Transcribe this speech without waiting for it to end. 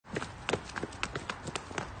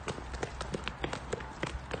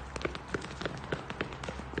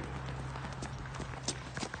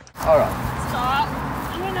All right. Stop.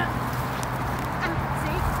 I'm gonna.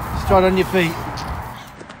 See? Straight on your feet.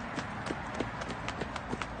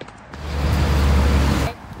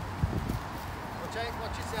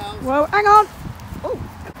 Watch yourself. Well, hang on. Oh.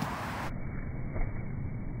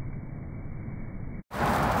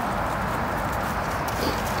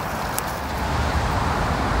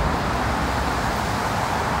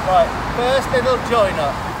 Right, first little join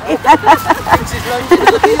up. Princess London,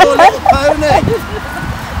 look at your little pony.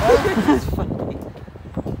 That's funny.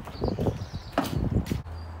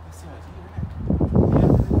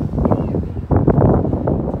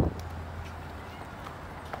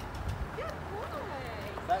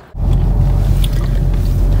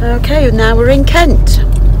 Okay, now we're in Kent.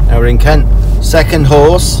 Now we're in Kent. Second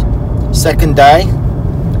horse, second day.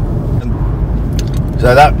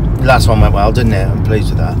 So that last one went well, didn't it? I'm pleased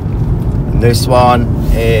with that. And this one,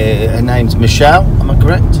 her name's Michelle, am I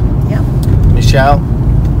correct? Yeah. Michelle.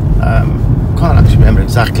 Can't actually remember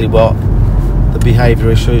exactly what the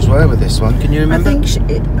behaviour issues were with this one. Can you remember?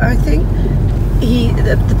 I think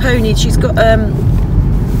the pony. She's got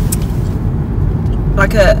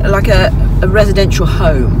like a residential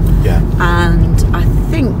home. Yeah. And I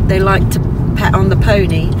think they like to pet on the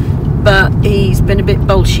pony, but he's been a bit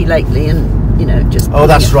bolshy lately, and you know, just. Oh,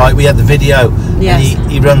 that's right. We had the video. Yes.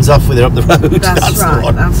 And he runs off with her up the road. That's right. The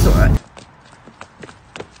one. That's all right.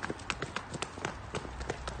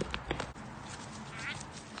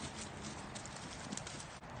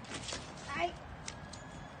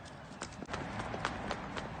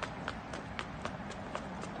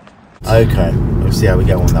 Okay, let's see how we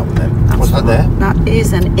go on that one then. What's that there? That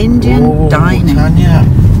is an Indian dining. Tanya.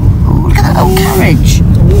 Oh, look at that old carriage.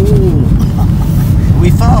 Are we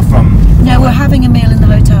far from? No, we're having a meal in the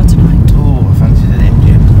hotel tonight. Oh, I fancied an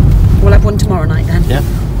Indian. We'll have one tomorrow night then. Yeah.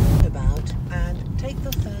 About and take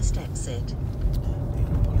the first exit.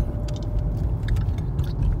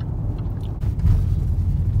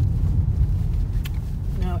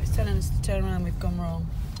 No, it's telling us to turn around. We've gone wrong.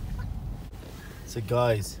 So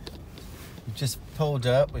guys, we've just pulled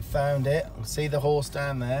up, we found it. See the horse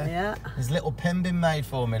down there? Yeah. There's a little pen been made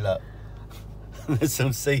for me, look. There's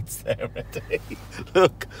some seats there already.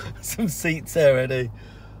 Look, some seats there already.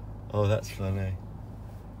 Oh, that's funny.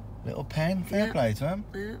 Little pen, fair play to him.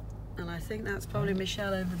 Yeah, and I think that's probably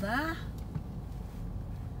Michelle over there.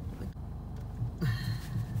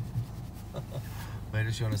 Where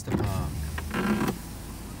does she want us to park?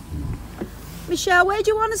 Michelle, where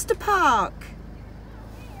do you want us to park?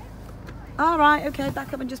 All right, okay,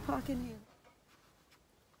 back up and just park in here.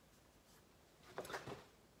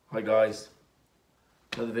 Hi guys,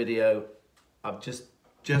 another video. I've just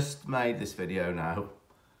made this video now,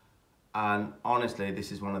 and honestly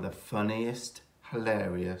this is one of the funniest,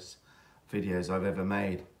 hilarious videos I've ever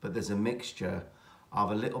made, but there's a mixture of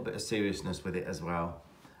a little bit of seriousness with it as well,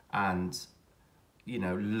 and you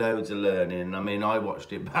know, loads of learning. I mean, I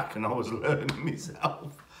watched it back and I was learning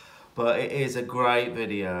myself. But it is a great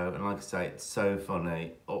video, and like I say, it's so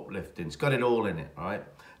funny, uplifting. It's got it all in it, right?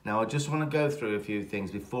 Now, I just want to go through a few things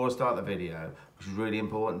before I start the video, which is really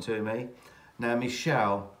important to me. Now,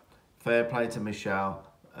 Michelle, fair play to Michelle,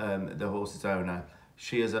 the horse's owner.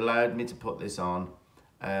 She has allowed me to put this on,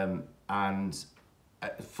 and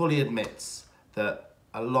fully admits that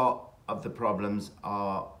a lot of the problems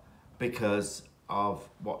are because of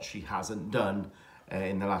what she hasn't done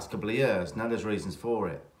in the last couple of years. Now, there's reasons for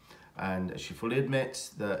it. And she fully admits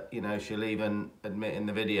that, you know, she'll even admit in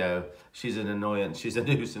the video she's an annoyance, she's a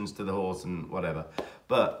nuisance to the horse and whatever.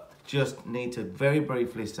 But just need to very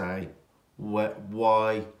briefly say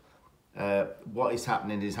why what is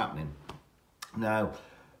happening. Now,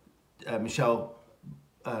 Michelle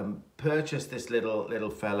purchased this little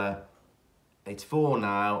fella. It's 4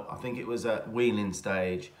 now. I think it was at weaning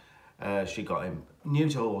stage. She got him. New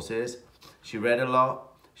to horses. She read a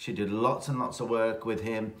lot. She did lots and lots of work with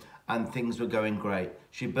him, and things were going great.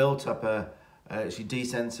 She built up she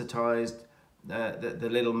desensitized the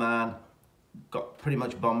little man, got pretty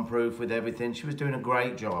much bomb-proof with everything. She was doing a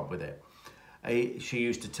great job with it.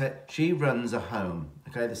 She runs a home,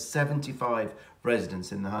 okay? There's 75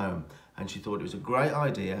 residents in the home, and she thought it was a great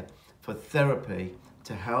idea for therapy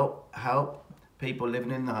to help people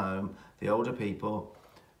living in the home, the older people,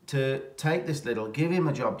 to take this give him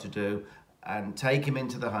a job to do, and take him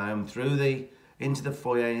into the home, into the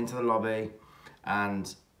foyer, into the lobby,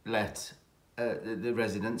 and let the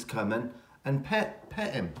residents come and pet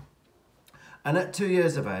him. And at 2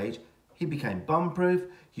 years of age, he became bomb-proof.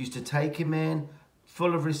 Used to take him in,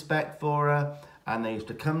 full of respect for her, and they used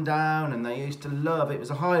to come down and they used to love. It was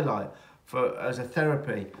a highlight as a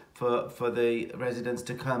therapy for the residents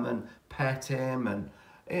to come and pet him, and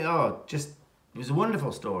it was a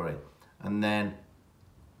wonderful story. And then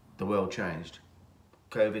the world changed.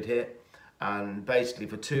 COVID hit, and basically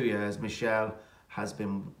for 2 years, Michelle has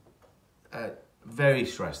been very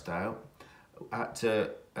stressed out.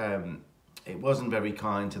 It wasn't very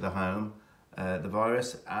kind to the home, the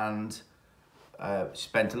virus, and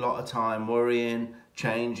spent a lot of time worrying,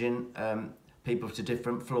 changing people to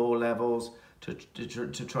different floor levels to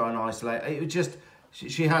try and isolate. It was just,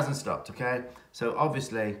 she hasn't stopped, okay? So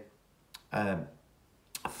obviously,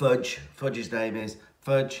 Fudge's name is,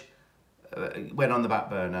 Fudge went on the back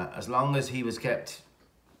burner. As long as he was kept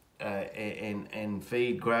in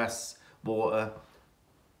feed, grass, water,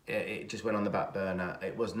 it just went on the back burner.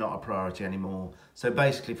 It was not a priority anymore. So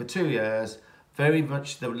basically for 2 years, very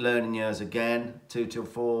much the learning years again, 2 till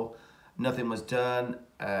 4, nothing was done.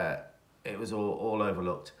 It was all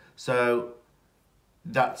overlooked. So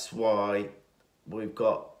that's why we've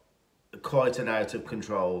got quite an out of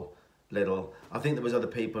control little. I think there was other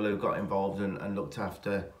people who got involved and looked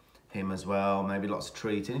after him as well, maybe lots of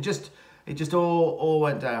treating. It just all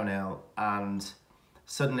went downhill, and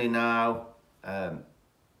suddenly now,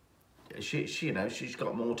 you know, she's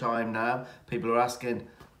got more time now. People are asking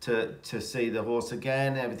to see the horse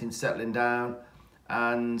again. Everything's settling down,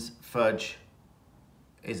 and Fudge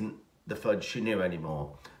isn't the Fudge she knew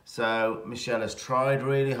anymore. So Michelle has tried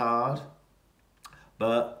really hard,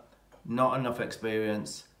 but not enough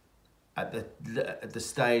experience at the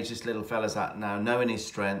stage this little fella's at now, knowing his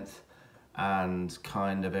strength, and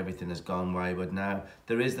kind of everything has gone wayward now.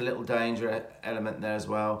 There is the little danger element there as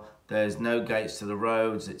well. There's no gates to the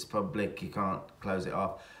roads, it's public, you can't close it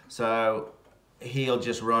off. So he'll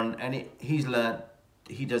just run, and he's learnt,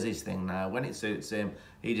 he does his thing now. When it suits him,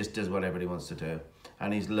 he just does whatever he wants to do.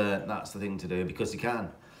 And he's learnt that's the thing to do because he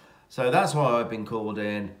can. So that's why I've been called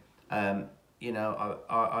in. You know,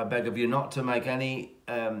 I beg of you not to make any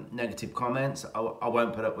negative comments. I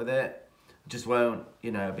won't put up with it. Just won't,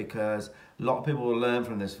 you know, because a lot of people will learn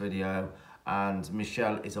from this video. And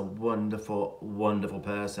Michelle is a wonderful, wonderful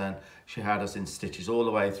person. She had us in stitches all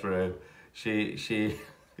the way through.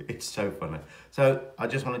 It's so funny. So I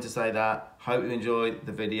just wanted to say that. Hope you enjoyed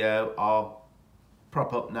the video. I'll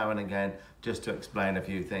prop up now and again just to explain a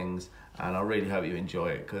few things, and I really hope you enjoy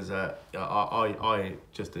it, because I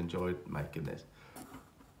just enjoyed making this.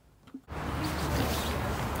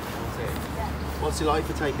 What's it like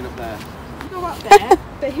for taking up there? Go up there,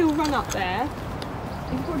 but he'll run up there.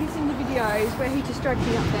 You've probably seen the videos where he just dragged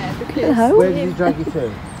me up there because... Hello. Where did he drag you to?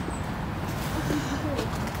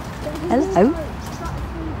 Hello.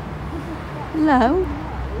 Hello.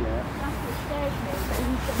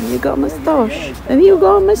 Have you got a moustache? Have you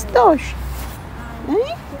got a moustache?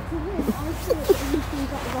 Eh?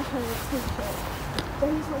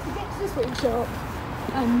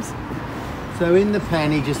 So in the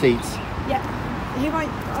pen he just eats? Yeah. He won't,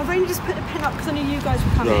 I've only just put the pen up because I knew you guys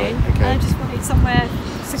were coming, Right, okay. and I just wanted somewhere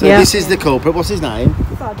secure. So this is the culprit. What's his name?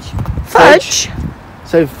 Fudge. Fudge.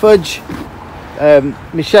 So Fudge,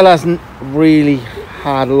 Michelle hasn't really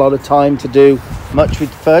had a lot of time to do much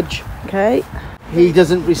with Fudge. Okay. He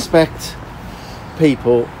doesn't respect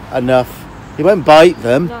people enough. He won't bite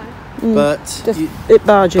them, No. but It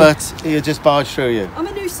barging. but he'll just barge through you. I'm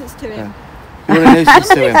a nuisance to him. You're a nuisance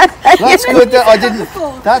to him. That's good that I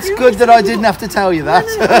didn't. That's good that I didn't have to tell you that.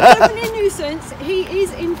 No, I'm definitely a nuisance. He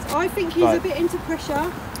is in. I think he's Right. a bit into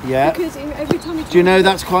pressure. Yeah. Because every time he. Do you know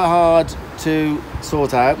that's quite hard to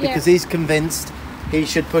sort out, Yeah. because he's convinced he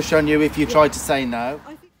should push on you if you try to say no.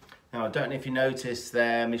 I think, Now, I don't know if you noticed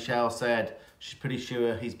there, Michelle said she's pretty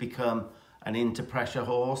sure he's become an into-pressure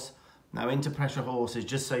horse. Now, into-pressure horses,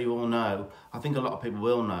 just so you all know, I think a lot of people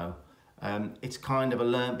will know, it's kind of a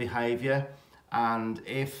learnt behaviour, and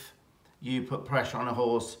if you put pressure on a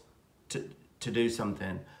horse to do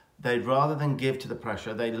something, they'd rather than give to the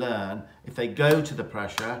pressure, they learn. If they go to the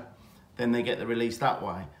pressure, then they get the release that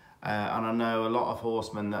way. And I know a lot of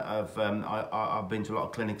horsemen that have, I've been to a lot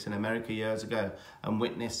of clinics in America years ago and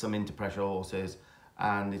witnessed some into-pressure horses,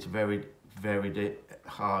 and it's very, very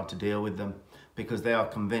hard to deal with them, because they are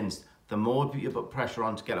convinced the more you put pressure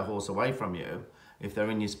on to get a horse away from you, if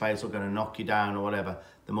they're in your space or going to knock you down or whatever,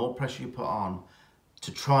 the more pressure you put on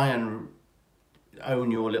to try and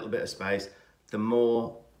own your little bit of space, the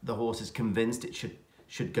more the horse is convinced it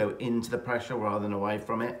should go into the pressure rather than away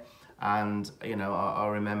from it. And, you know, I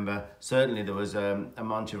remember, certainly there was a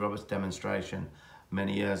Monty Roberts demonstration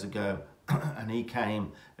many years ago, and he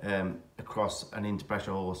came across an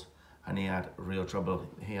into-pressure horse, and he had real trouble.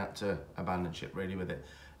 He had to abandon ship really with it.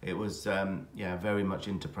 It was, yeah, very much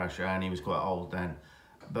into pressure, and he was quite old then.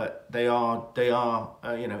 But they are,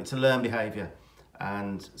 you know, it's a learned behaviour,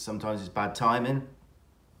 and sometimes it's bad timing.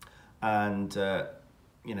 and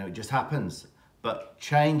you know, it just happens. But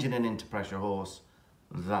changing an interpressure horse,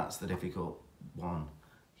 that's the difficult one,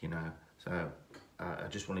 you know. So I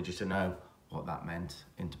just wanted you to know what that meant,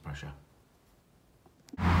 interpressure.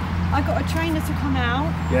 I got a trainer to come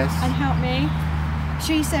out Yes. and help me.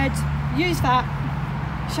 She said, use that.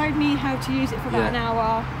 Showed me how to use it for about an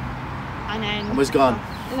hour, and then And was gone.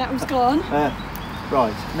 And that was gone.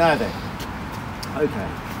 Right, now then. Okay.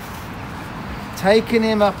 Taking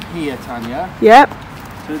him up here, Tanya, Yep.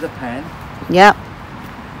 to the pen. Yep.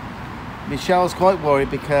 Michelle's quite worried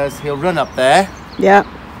because he'll run up there Yep.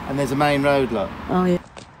 and there's a main road, look. Oh yeah.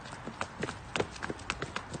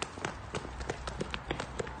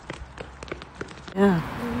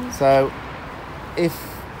 Yeah. So if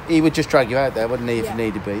he would just drag you out there, wouldn't he, if Yeah. you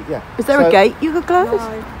needed be? Yeah. Is there So- a gate you could close?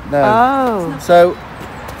 No. Oh. So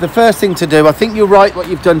the first thing to do, I think you're right what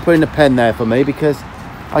you've done putting a pen there for me, because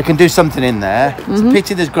I can do something in there. It's a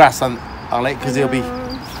pity there's grass on it because he'll be...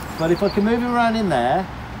 But if I can move him around in there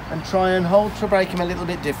and try and hold to break him a little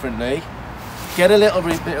bit differently, get a little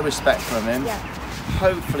bit of respect from him, Yeah.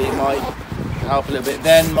 hopefully it might help a little bit.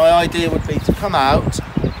 Then my idea would be to come out,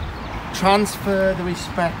 transfer the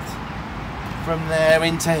respect from there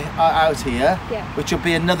into out here, Yeah. which will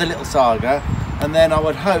be another little saga, and then I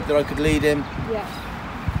would hope that I could lead him Yeah.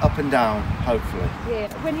 up and down, hopefully. Yeah.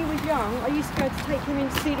 When he was young, I used to go to take him in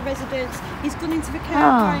to see the residents. He's gone into the care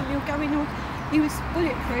Ah. home. He'll go in all. He was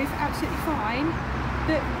bulletproof, absolutely fine.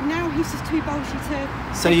 But now he's just too bulgy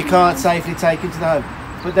to. So you can't safely take him to the home.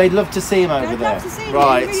 But they'd love to see him over They'd there. love to see him,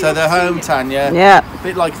 Right, they'd really so love the to see home, him. Tanya. Yeah. A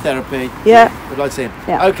bit like therapy. Yeah. We'd like to see him.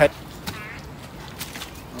 Yeah. Okay.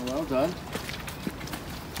 Oh, well done.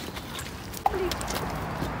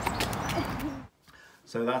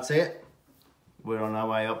 So that's it. We're on our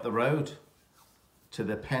way up the road to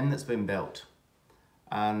the pen that's been built.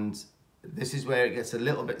 And this is where it gets a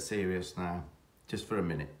little bit serious now, just for a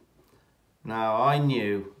minute. Now, I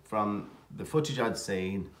knew from the footage I'd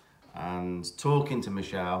seen and talking to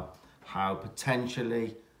Michelle how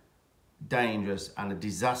potentially dangerous and a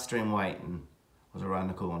disaster in waiting was around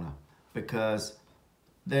the corner, because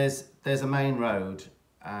there's a main road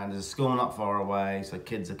and there's a school not far away, so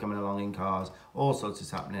kids are coming along in cars, all sorts is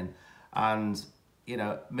happening. And you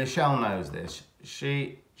know, Michelle knows this.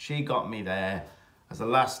 She got me there as a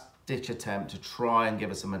last ditch attempt to try and give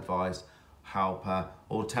her some advice, help her,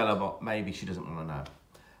 or tell her what maybe she doesn't want to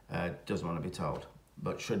know, doesn't want to be told,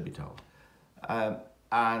 but should be told.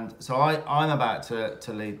 And so I'm about to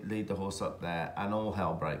lead the horse up there, and all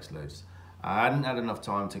hell breaks loose. I hadn't had enough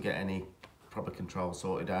time to get any proper control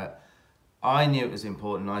sorted out. I knew it was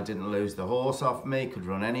important I didn't lose the horse off me, could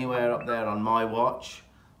run anywhere up there on my watch.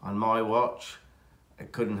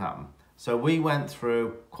 It couldn't happen. So we went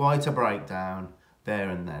through quite a breakdown there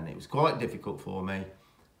and then. It was quite difficult for me,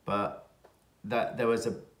 but that there was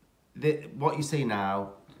what you see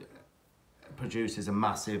now produces a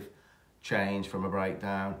massive change from a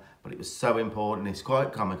breakdown, but it was so important. It's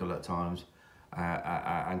quite comical at times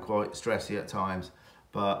and quite stressy at times,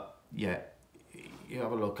 but yeah, you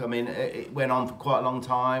have a look. I mean, it went on for quite a long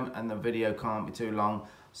time and the video can't be too long,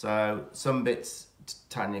 so some bits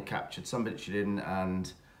Tanya captured, some bits she didn't,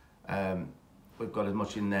 and we've got as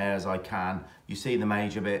much in there as I can. You see the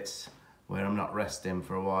major bits where I'm not resting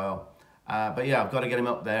for a while, but yeah, I've got to get him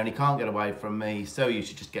up there and he can't get away from me. He's so used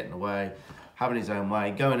to just getting away, having his own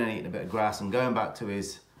way, going and eating a bit of grass and going back to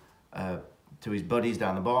his buddies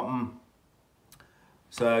down the bottom.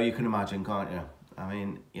 So you can imagine, can't you? I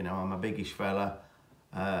mean, you know, I'm a biggish fella,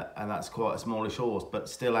 and that's quite a smallish horse, but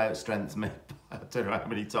still outstrengths me. I don't know how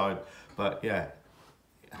many times, but yeah,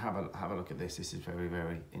 have a look at this. This is very,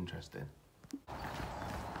 very interesting.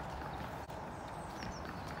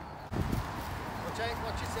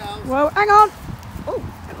 Watch yourselves. Well, hang on. Oh,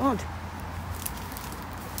 hang on.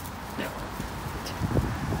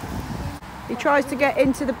 He tries to get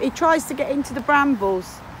into the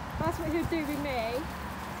brambles. That's what he'll do with me.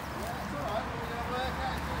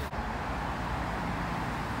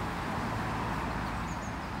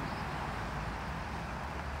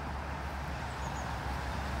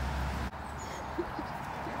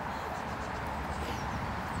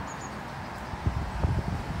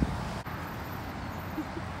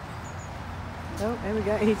 Oh, there we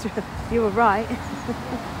go. You were right.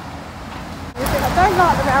 I don't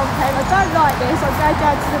like the round pen. I don't like this. I'll go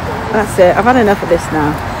down to the boys. That's it. I've had enough of this now.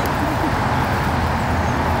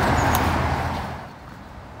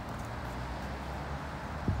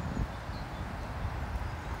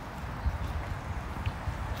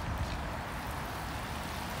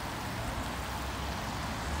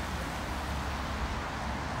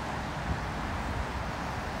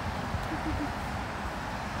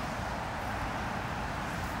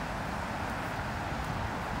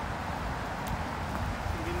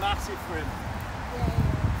 massive for him.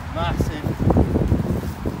 Yeah. Massive.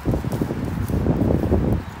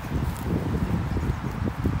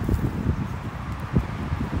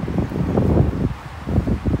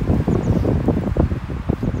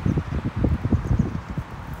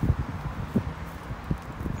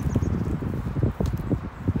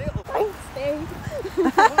 Thanks, Steve.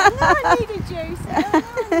 I needed you, Sarah.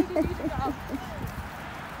 I needed you to go.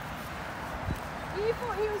 You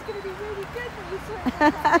thought he was going to be really good when you saw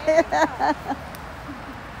him.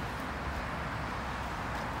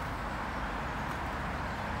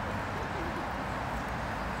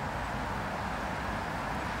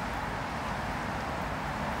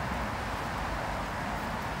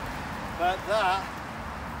 But that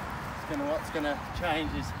is what's going to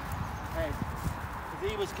change his head.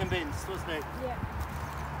 Because he was convinced, wasn't he? Yeah.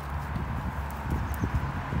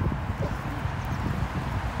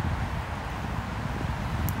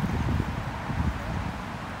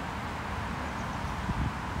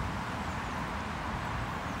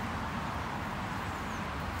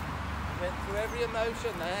 Went through every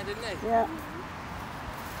emotion there, didn't he? Yeah.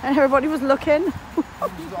 And everybody was looking,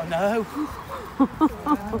 You've got to know.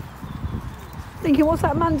 thinking, what's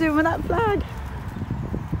that man doing with that flag? I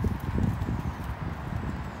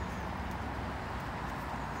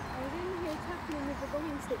was in here tackling with the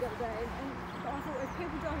bombing stick the other day, and I thought if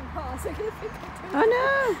people driving past, they're going to think I'm doing I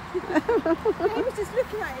know. it. He was just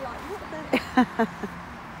looking at it like, what the...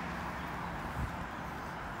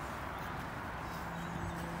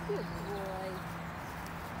 Good boy.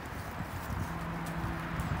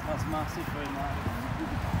 That's massive for him, that.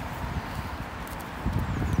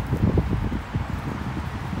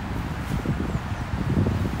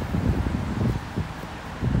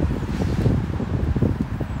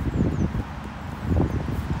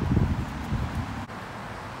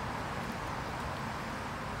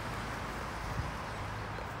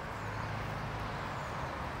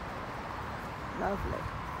 Lovely.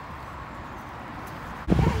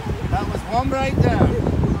 That was one breakdown.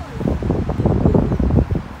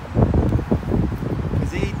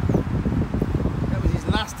 Because that was his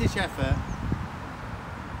last ditch effort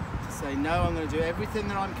to say, no, I'm going to do everything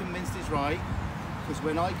that I'm convinced is right. Because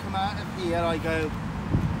when I come out of here, I go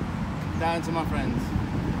down to my friends.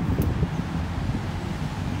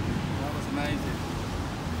 That was amazing.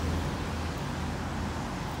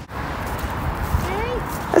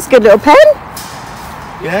 That's a good little pen.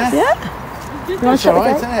 Yeah? Yeah. You want to That's shut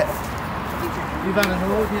alright, the isn't gate? it? You've had an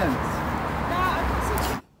audience.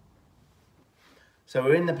 So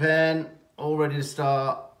we're in the pen, all ready to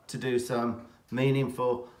start to do some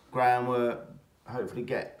meaningful groundwork. Hopefully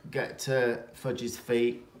get to Fudge's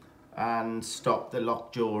feet and stop the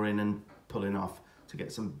lock jawing and pulling off to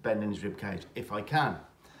get some bend in his rib cage if I can.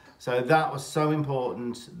 So that was so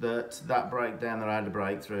important, that breakdown that I had to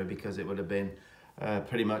break through, because it would have been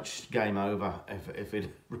pretty much game over if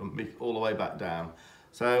it run me all the way back down.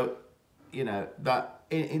 So, you know, that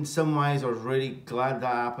in some ways I was really glad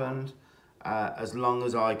that happened, as long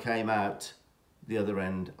as I came out the other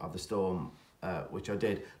end of the storm, which I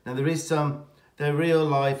did. Now there is the real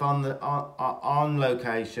life on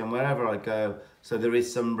location wherever I go, so there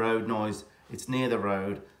is some road noise. It's near the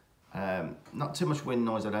road, not too much wind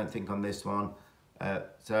noise I don't think on this one,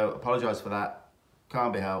 so apologise for that,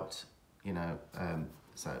 can't be helped, you know,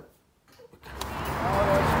 so.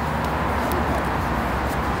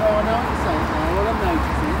 So I know what you're saying now, what I'm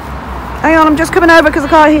noticing. Hang on, I'm just coming over because I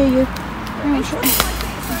can't hear you. Hang on,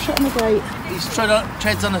 I'm shutting the gate. He's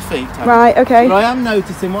treads on his feet, Tony. Right, okay. But I am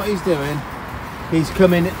noticing what he's doing. He's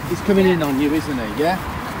coming in on you, isn't he? Yeah?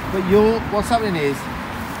 But what's happening is,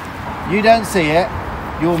 you don't see it,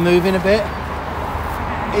 you're moving a bit,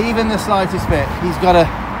 even the slightest bit. He's got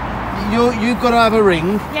you've got to have a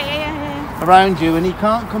ring around you, and he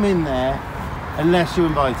can't come in there unless you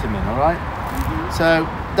invite him in, all right? So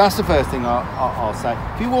that's the first thing I'll say.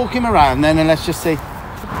 If you walk him around then, and let's just see.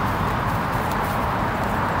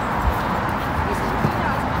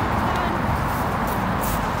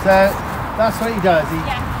 So that's what he does. He and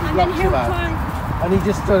then rocks you he'll out. try and... And he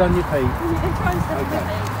just stood on your feet. He'll try and step Okay. with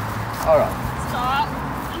me. All right. Stop.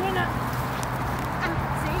 I'm gonna...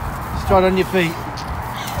 See? Stride on your feet.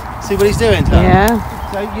 See what he's doing, Tony? Yeah.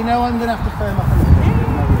 So you know I'm going to have to firm up a little bit.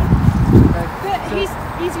 Okay. But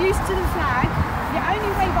he's used to the flag. The only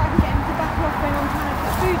way that I can get him to back off when I'm trying to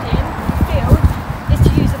put food in the field is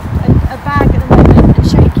to use a bag at the moment and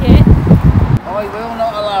shake it. I will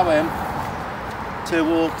not allow him to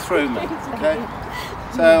walk through me, okay?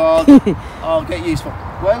 So I'll get useful.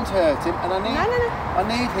 Won't hurt him, and I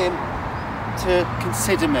need him to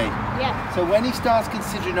consider me. Yeah. So when he starts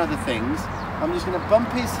considering other things, I'm just going to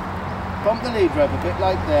bump his bump the lead rope a bit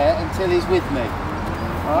like there until he's with me.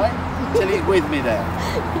 Alright? Until he's with me there.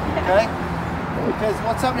 Okay? Because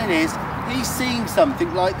what's happening is he's seeing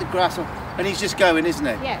something like the grass and he's just going, isn't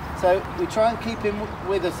he? Yeah. So we try and keep him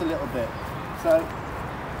with us a little bit. So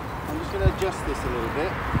I'm just going to adjust this a little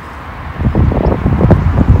bit.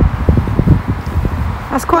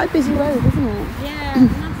 That's quite a busy road, isn't it? Yeah, and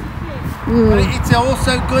that's the thing. But it's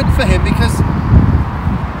also good for him because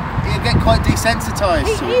he'll get quite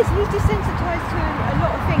desensitised. He's desensitised to a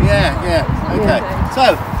lot of things. Yeah, It's yeah. not Okay. good. So,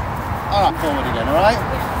 alright, forward again, alright?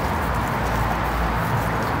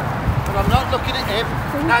 But I'm not looking at him.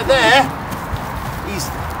 Now there,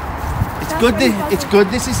 it's good. It's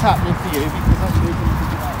good this is happening for you because I'm moving a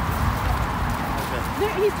bit out. No,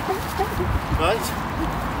 he's dead. Right?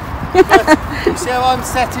 But you see how I'm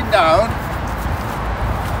setting down?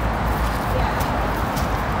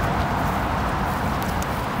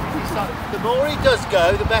 It's like, the more he does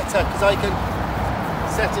go, the better, because I can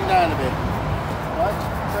set him down a bit. Right?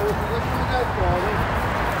 So if we lift him go forward,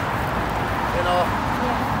 then I'll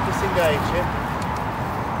disengage him.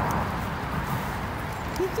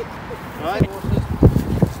 Right?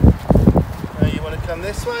 Now you want to come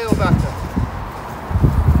this way or back?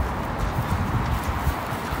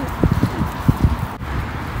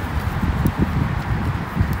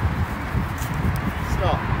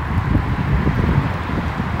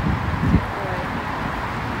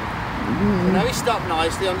 Now he's stopped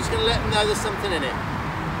nicely, I'm just going to let him know there's something in it.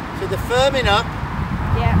 So the firming up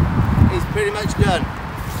is pretty much done.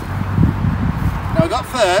 Now I got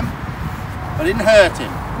firm, I didn't hurt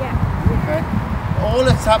him. Okay? All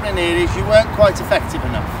that's happening here is you weren't quite effective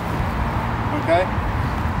enough. Okay?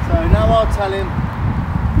 So now I'll tell him,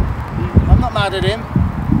 I'm not mad at him,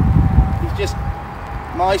 he's just,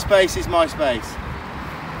 my space is my space.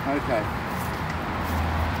 Okay.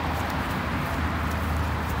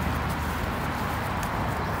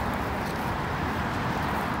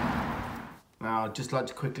 Now, I'd just like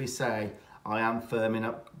to quickly say, I am firming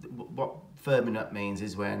up. What firming up means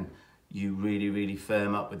is when you really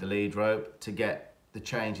firm up with the lead rope to get the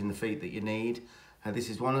change in the feet that you need. And this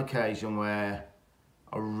is one occasion where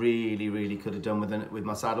I really could have done with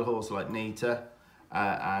my saddle horse like Nita,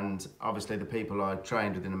 and obviously the people I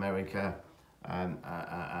trained with in America and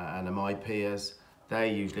my peers,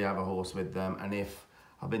 they usually have a horse with them. And if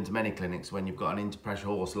I've been to many clinics when you've got an interpressure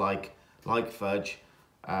horse like Fudge,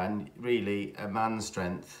 and really a man's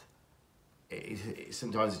strength,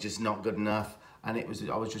 sometimes it's just not good enough. And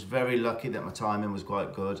I was just very lucky that my timing was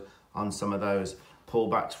quite good on some of those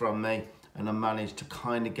pullbacks from me, and I managed to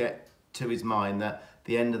kind of get to his mind that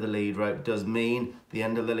the end of the lead rope does mean the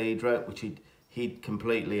end of the lead rope, which he'd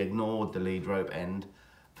completely ignored the lead rope end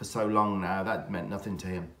for so long now. That meant nothing to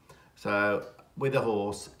him. So with a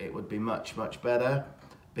horse it would be much better,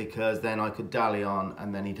 because then I could dally on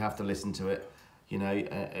and then he'd have to listen to it. You know,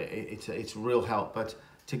 it's real help. But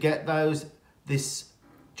to get this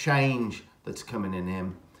change that's coming in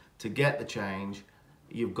him, to get the change,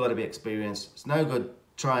 you've got to be experienced. It's no good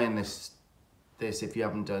trying this if you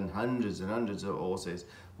haven't done hundreds and hundreds of horses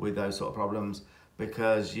with those sort of problems,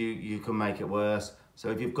 because you can make it worse. So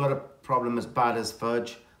if you've got a problem as bad as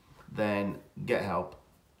Fudge, then get help.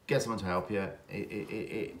 Get someone to help you.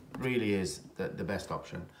 It really is the best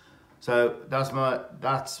option. So that's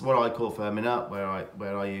what I call firming up,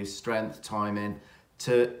 where I use strength, timing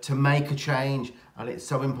to make a change. And it's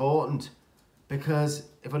so important, because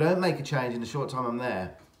if I don't make a change in the short time I'm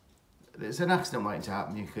there, there's an accident waiting to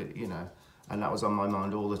happen. You know, and that was on my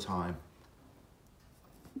mind all the time.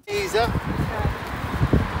 Easier.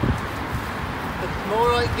 The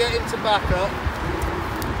more I get him to back up,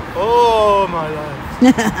 oh my life!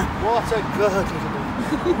 What a good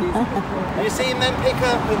little bit. You see him then pick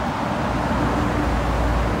up and.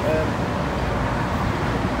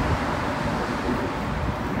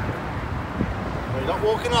 He's not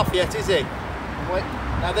walking off yet, is he? Wait.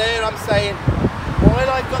 Now there I'm saying, while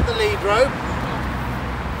I've got the lead rope,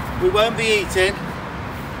 we won't be eating.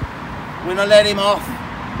 When I let him off,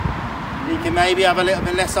 he can maybe have a little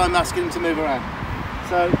bit less time asking him to move around.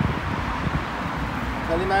 So,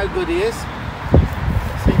 tell him how good he is.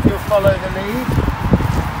 See if he'll follow the lead.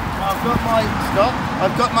 Now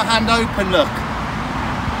I've got my hand open, look.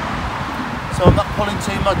 So I'm not pulling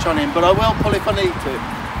too much on him, but I will pull if I need to.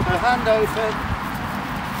 So hand open.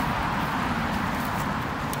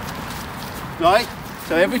 Right,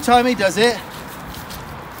 so every time he does it,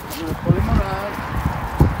 I'm going to pull him around.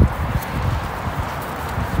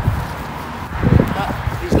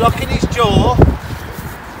 He's locking his jaw.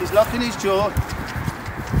 He's locking his jaw. I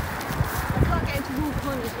can't get him to walk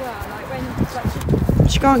on as well, like when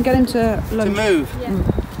she can't get him to lunge. To move. Yeah.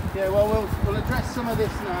 Yeah, well, we'll address some of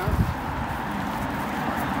this now.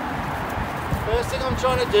 First thing I'm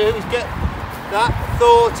trying to do is get that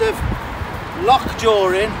thought of lockjaw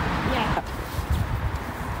in. Yeah.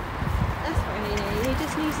 That's what he needs. He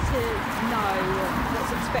just needs to know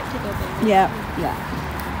what's expected of him. Yeah.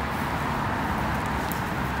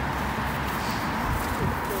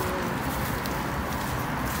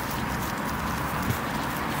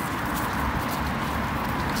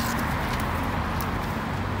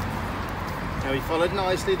 Now he followed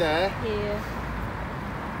nicely there. Yeah.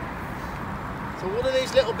 So what are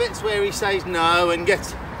these little bits where he says no and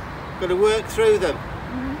got to work through them?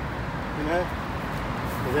 You know?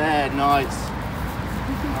 There, nice.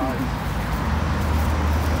 Nice.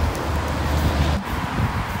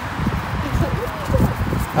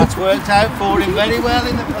 That's worked out for him very well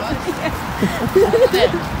in the past. Hasn't it?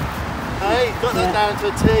 Hey, he's got that down to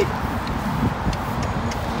a T.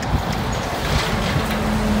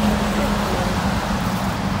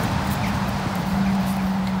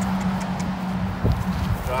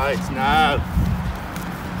 Right, now.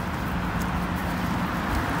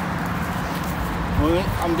 Well,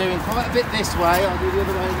 I'm doing quite a bit this way, I'll do the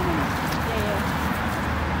other way in a minute.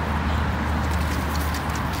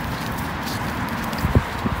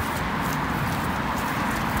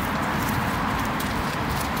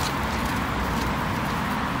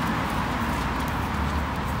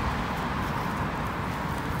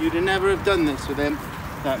 You'd have never have done this with him,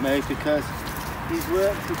 that mate, because he's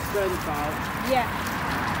worked his strength out. Yeah.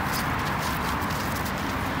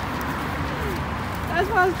 That's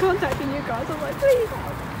why I was contacting you guys. I was like, please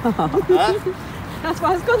help. Huh? That's why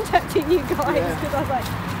I was contacting you guys, because Yeah. I was like,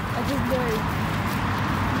 I just knew.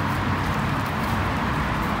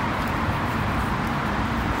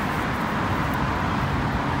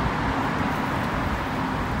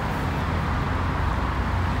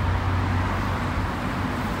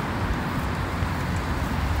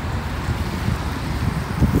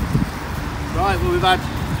 Right, well we've had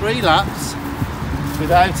 3 laps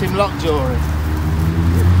without him lockjawing.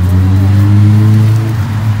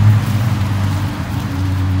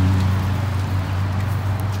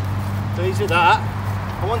 Pleased with that.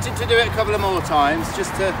 I wanted to do it a couple of more times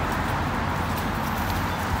just to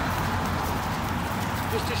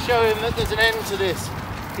show him that there's an end to this.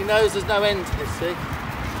 He knows there's no end to this, see?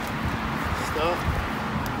 Stop.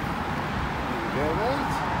 There you go, mate.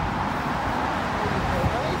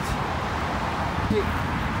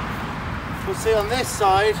 We'll see on this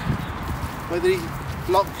side whether he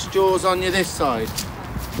locks jaws on you this side.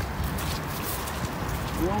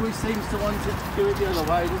 He always seems to want to do it the other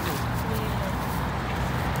way, doesn't he?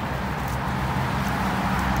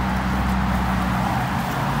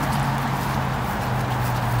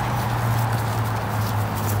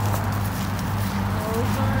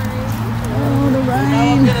 Oh, the Now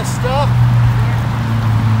I'm rain. going to stop.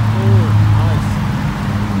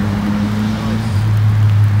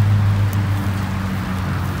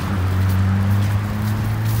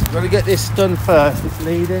 Got to get this done first. It's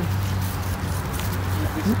leading.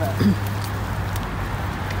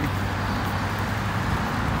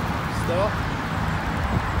 Stop.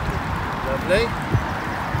 Lovely.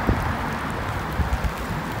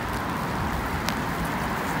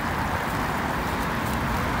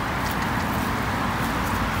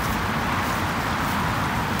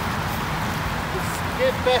 Just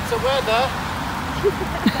give better weather.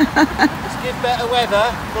 Just give better weather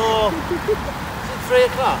for 3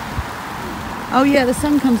 o'clock. Oh yeah, the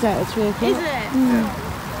sun comes out at 3 o'clock. Is it?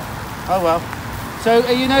 Oh well. So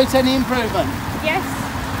are you noticing any improvement? Yes.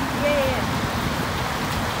 Yeah.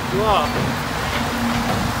 You are.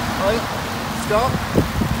 Right. Stop.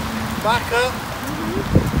 Back up.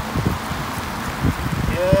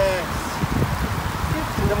 Yes.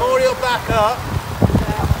 The more he'll back up,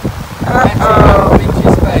 the better he'll reach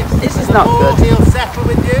his face. This is the not more good. he'll settle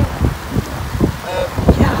with you.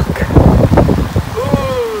 Yuck.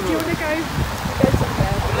 Ooh. Do you want to go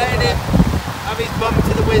somewhere? I'm letting him have his bum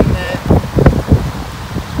to the wind there.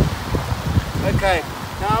 Okay,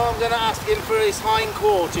 now I'm going to ask him for his hind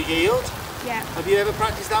quarter yield. Yeah. Have you ever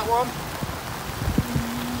practiced that one?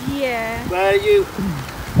 Yeah. Where you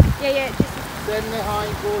Yeah. Just send the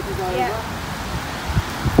hind quarters over. Yeah.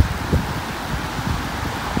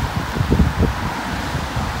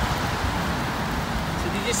 So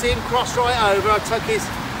did you see him cross right over? I took his...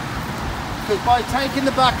 Because by taking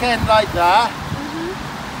the back end like that,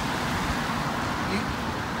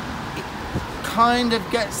 it kind of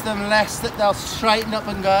gets them less that they'll straighten up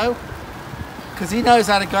and go. Because he knows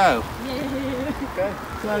how to go. Okay,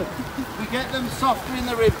 so we get them softer in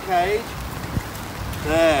the rib cage.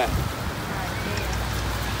 There.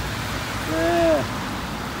 There.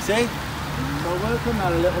 See? So I'll work on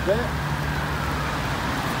that a little bit.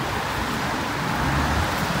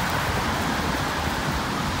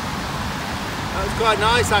 That was quite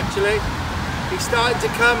nice actually. He's starting to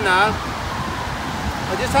come now.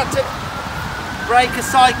 I just had to break a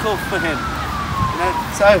cycle for him. You know?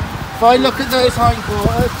 So if I look at those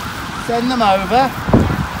hindquarters, send them over,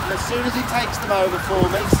 and as soon as he takes them over for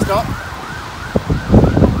me, stop.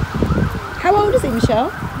 How old is he, Michelle?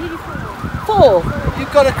 Nearly 4. 4.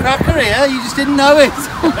 You've got a cracker here, you just didn't know it.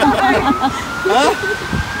 Huh?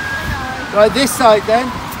 Right, this side then.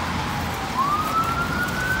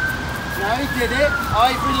 Now he did it,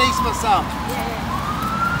 I've released myself.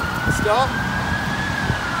 Stop.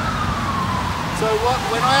 So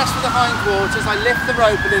when I ask for the hindquarters, I lift the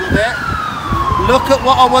rope a little bit, look at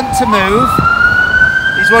what I want to move.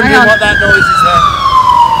 He's wondering what that noise is there.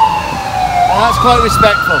 And that's quite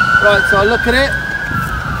respectful. Right, so I look at it.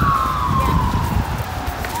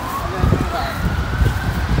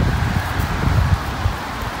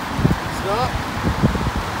 Stop.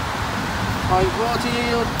 Hindquarter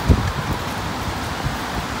yield.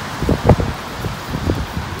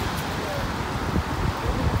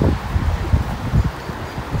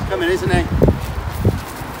 Coming, isn't he?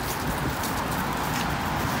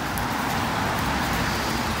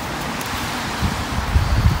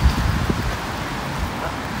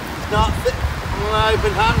 Not an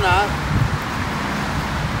open hand now.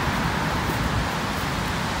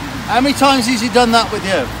 How many times has he done that with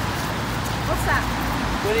you? What's that?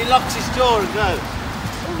 When he locks his jaw and goes?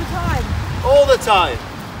 All the time. All the time?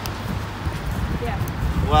 Yeah.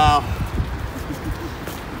 Wow.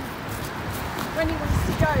 When he wants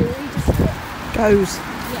to go, he just Goes.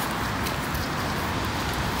 yeah.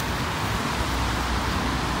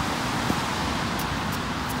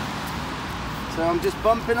 So I'm just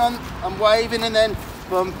bumping on, I'm waving and then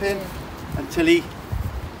bumping until he,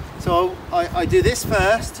 so I do this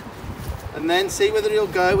first and then see whether he'll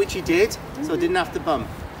go, which he did, so I didn't have to bump.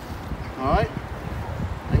 Alright?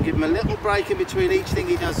 And give him a little break in between each thing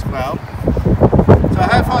he does well. So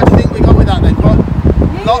how far do you think we got with that then? Quite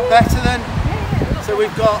a lot better than, so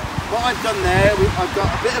we've got, what I've done there, I've got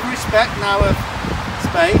a bit of respect now of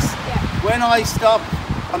space. When I stop,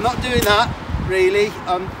 I'm not doing that really,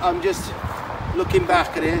 I'm just looking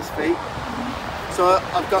back at his feet. So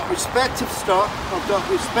I've got respect of stop, I've got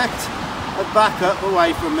respect of backup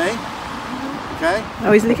away from me. Okay?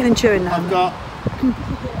 Oh, he's licking and chewing now.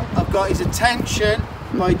 I've got his attention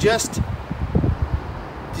by just, do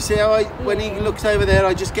you see how when he looks over there,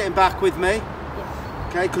 I just get him back with me?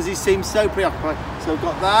 Okay, because he seems so preoccupied. So I've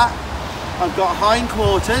got that, I've got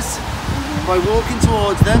hindquarters, by walking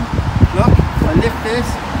towards them, look, I lift this,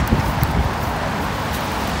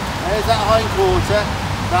 there's that hindquarter,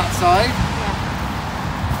 that side,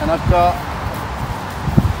 and I've got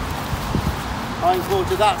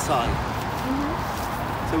hindquarter that side.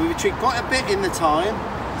 So we retreat quite a bit in the time,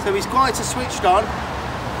 so he's quite a switched on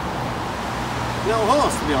little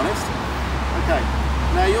horse, to be honest. Okay,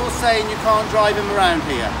 now you're saying you can't drive him around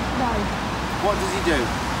here. No. What does he do?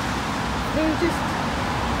 He'll just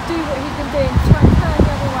do what he's been doing, try and turn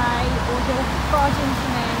the other way, or he'll barge into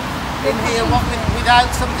me. In here, what, without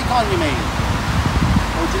something on, you mean?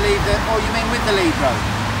 Or do you leave the, or you mean with the lead rope?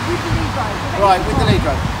 With the lead rope. Right, with the lead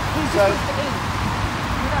rope. He's So, just to eat.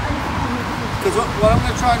 Without anything on him. because what I'm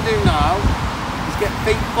going to try and do now is get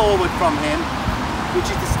feet forward from him, which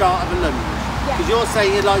is the start of a lunge. Because you're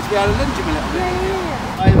saying you'd like to be able to lunge him a little bit.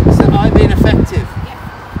 So I'm being effective.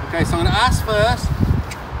 Okay, so I'm going to ask first.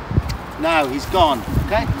 No, he's gone.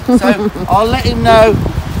 Okay, so I'll let him know.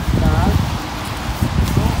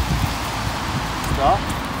 Stop.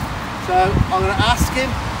 So I'm going to ask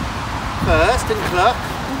him first and cluck.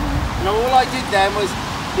 And all I did then was,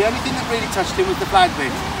 the only thing that really touched him was the flag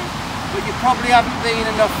bit. But you probably haven't been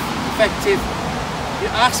enough effective.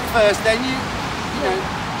 You ask first, then you know,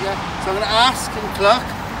 yeah. So I'm going to ask and cluck.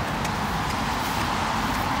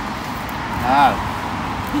 Now.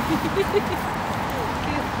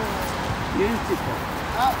 Beautiful.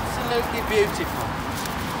 Absolutely beautiful.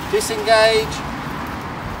 Disengage.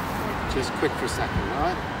 Just quick for a second,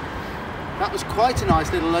 right? That was quite a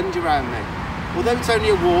nice little lunge around me. Although it's only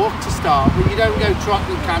a walk to start, but you don't go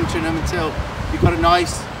trotting and cantering them until you've got a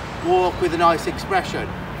nice walk with a nice expression.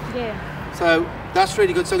 Yeah. So that's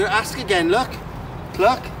really good. So I'm going to ask again, look,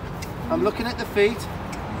 cluck. I'm looking at the feet.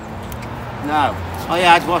 Now, I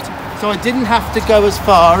had what? So I didn't have to go as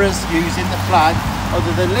far as using the flag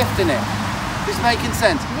other than lifting it. Is this making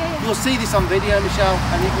sense? Yeah. You'll see this on video, Michelle,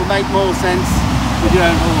 and it will make more sense with your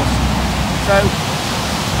own horse. So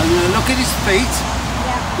I'm going to look at his feet.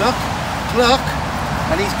 Yeah. Look, cluck,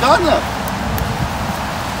 and he's gone, look.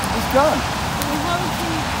 done. You hold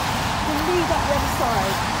the lead up the other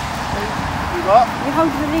side. You what? You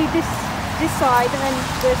hold the lead this side and then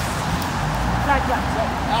the flag wraps it.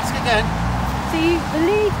 Ask again. So the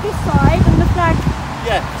lead this side and the flag.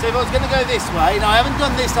 Yeah, so if I was going to go this way, now I haven't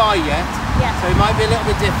done this eye yet, Yeah. so it might be a little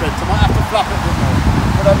bit different. I might have to flap it a bit more.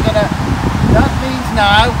 But I'm going to, that means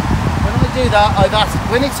now, when I do that, I've asked,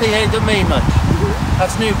 when it's here, it doesn't mean much.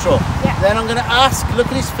 That's neutral. Yeah. Then I'm going to ask, look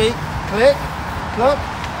at his feet, click, look.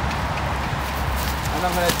 And I'm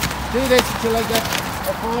going to do this until I get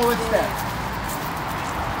a forward step.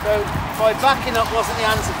 So by backing up wasn't the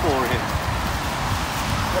answer for him.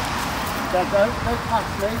 But don't pass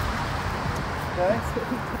me. Okay.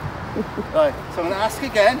 Right, so I'm going to ask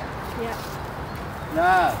again. Yeah.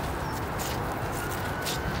 Now.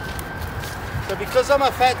 So because I'm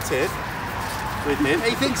effective with him,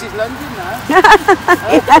 he thinks he's lunging now. He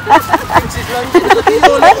thinks he's lunging. Look at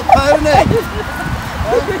your little pony.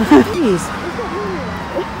 Jeez.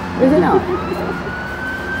 Is it not?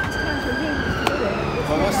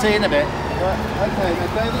 Well, we'll see in a bit. Right, okay, now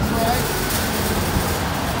go this way.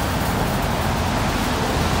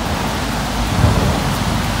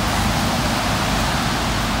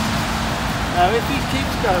 Now if he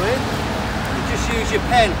keeps going, you just use your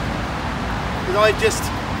pen. Because I've just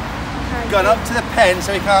gone up to the pen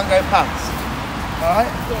so he can't go past.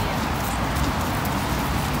 Alright? Yeah.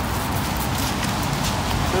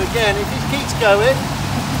 So again, if he keeps going,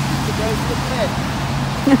 he goes to the pen.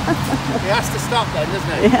 He has to stop then,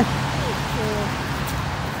 doesn't he? Yeah.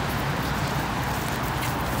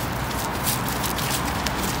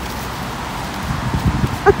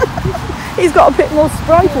 He's got a bit more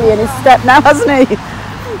sprightly in his step now, hasn't he?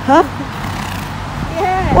 Huh?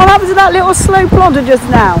 Yeah. What happened to that little slow plodder just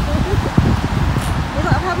now? Was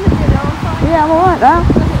that having a dinner on Friday? Yeah, I'm alright now. I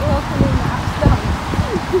think we're all coming out.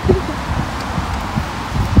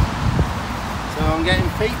 So I'm getting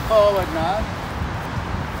feet forward now.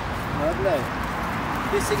 Lovely.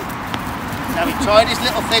 This thing. Now we tried his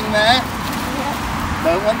little thing there.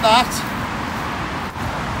 Don't want that.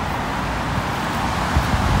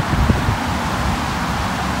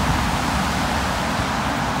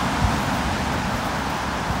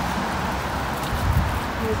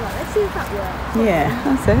 Let's see if that works. Yeah,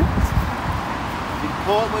 that's it. It's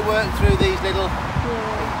important we work through these little.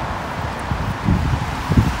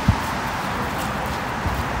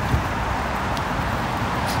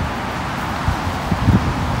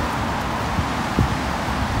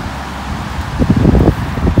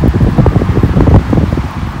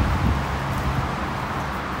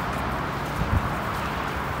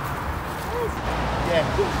 Yeah.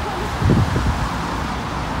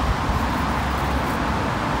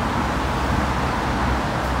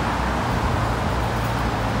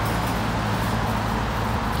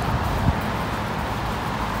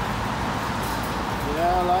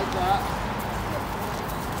 Yeah, I like that.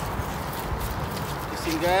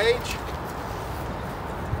 Disengage.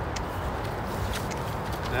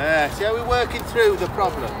 There, see how we're working through the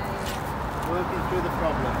problem? Working through the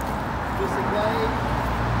problem. Disengage.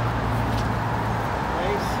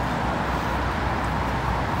 Face.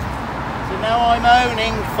 So now I'm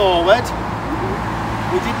owning forward.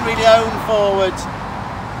 We didn't really own forward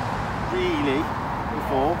really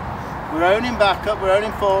before. We're owning back up, we're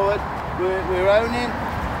owning forward. We're owning,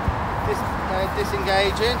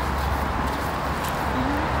 disengaging.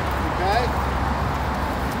 Okay.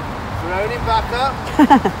 We're owning back up.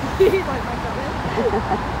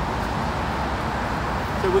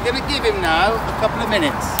 So we're going to give him now a couple of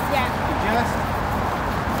minutes. Yeah. Just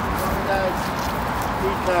find out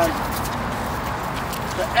he can.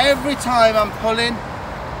 So every time I'm pulling,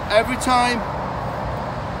 every time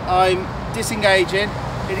I'm disengaging,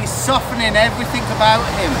 it is softening everything about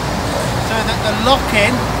him. So that the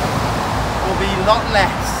lock-in will be a lot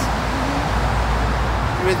less.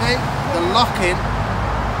 You with me? The lock-in,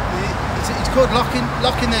 it's called locking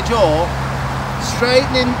the jaw,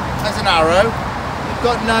 straightening as an arrow. You've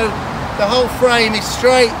got the whole frame is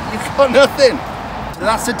straight, you've got nothing. So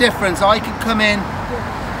that's the difference. I can come in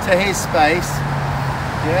to his space,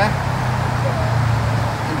 yeah,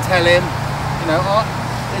 and tell him, you know, oh,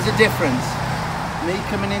 there's a difference. Me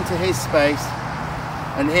coming into his space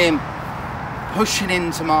and him pushing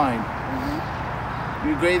into mine.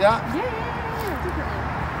 You agree that? Yeah, definitely.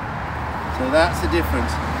 So that's the difference.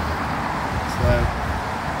 So you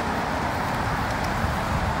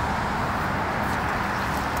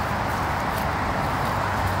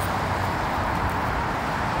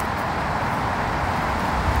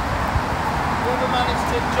ever managed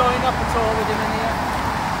to join up at all with him in here?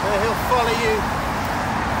 He'll follow you.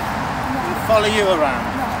 He'll follow you around.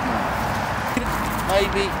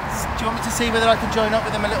 Maybe you want me to see whether I can join up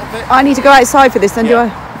with them a little bit? I need to go outside for this then, Yeah.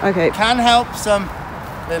 do I? Okay. Can help some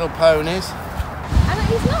little ponies. And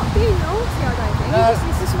he's not being naughty, I don't think. No.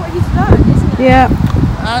 It's just what he's learned, isn't it? Yeah.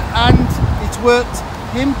 And it's worked,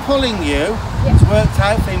 him pulling you, it's worked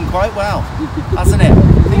out for him quite well, hasn't it?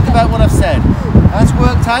 Think about what I've said. That's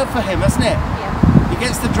worked out for him, hasn't it? Yeah. He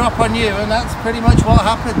gets the drop on you and that's pretty much what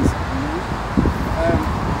happens.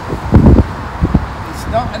 It's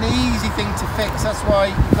not an easy thing to fix, that's why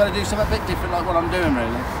you've got to do something a bit different like what I'm doing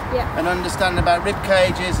really. Yeah. And understand about rib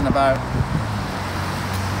cages and about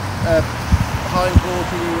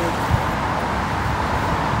hindquarter unit.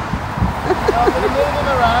 So I'm going to move him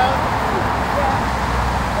around.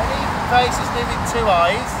 When he faces me with two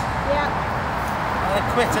eyes, Yeah. I'm going to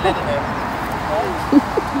quit a little bit.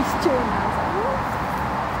 He's chewing now.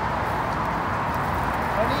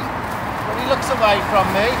 When he looks away from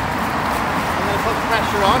me, I'm going to put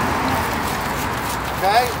pressure on.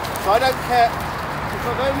 Okay? So I don't care if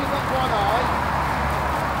I've only got one eye.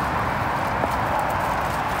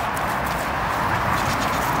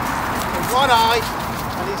 There's one eye,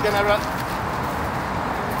 and he's going to run.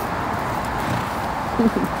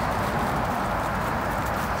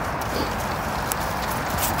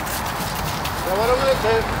 So what I'm going to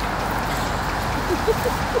do.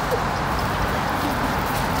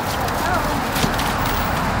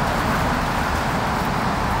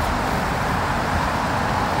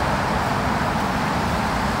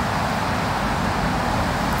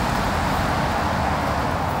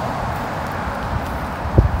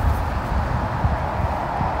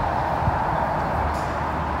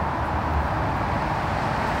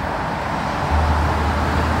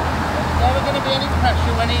 Never going to be any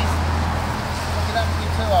pressure when he's looking at me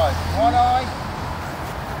with two eyes. One eye.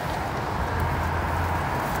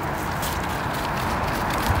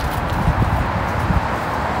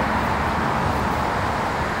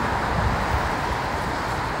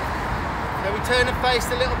 Can we turn the face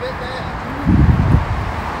a little bit there?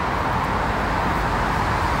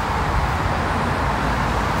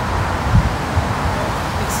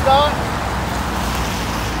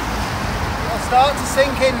 It'll start to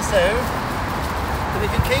sink in soon, but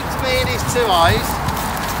if he keeps me in his two eyes,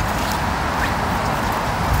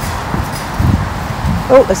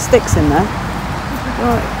 Oh, there's sticks in there.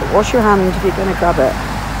 Right, wash your hand if you're going to grab it.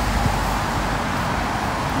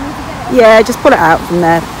 Yeah, just pull it out from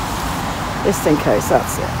there. Just in case,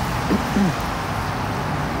 that's it.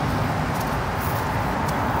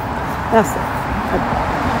 That's it.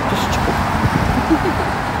 Just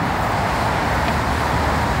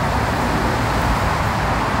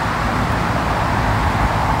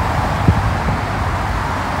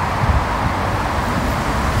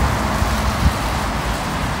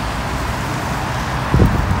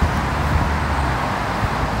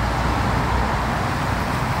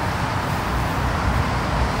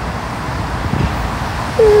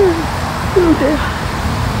oh dear.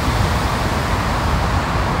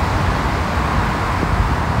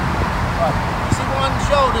 right, you see one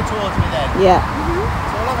shoulder towards me then? Yeah.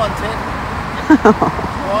 That's all I wanted.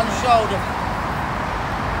 One shoulder.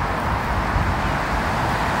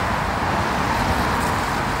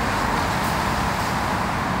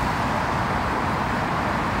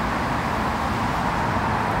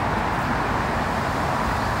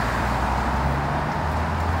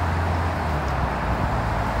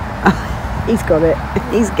 He's got it.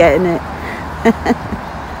 He's getting it.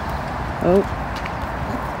 Oh.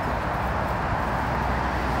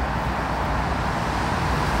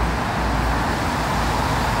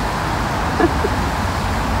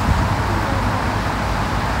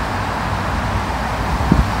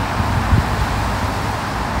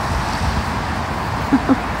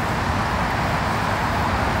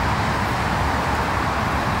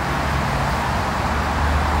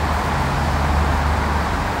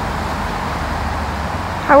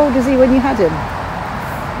 How old was he when you had him?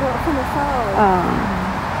 What, from afar? Oh.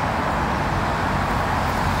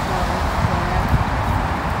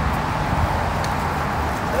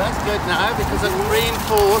 So that's good now because I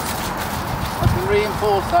can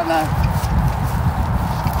reinforce that now.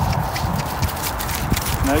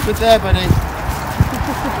 No good there, buddy.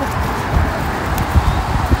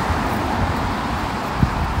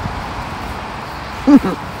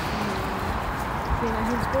 You know,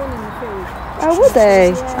 he was born in the field. Oh, were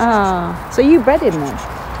they? Yeah. Ah. So you bred him then?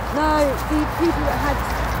 No, the people that had,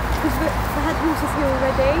 because they had horses here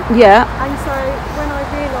already, Yeah. and so when I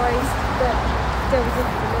realised that there was a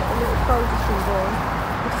little foal just been born,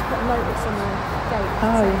 I just put a notice on the gate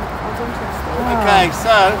Oh, saying yeah. I was interested. Okay,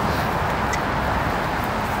 so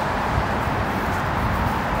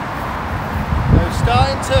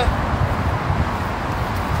starting to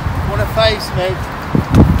want to face me.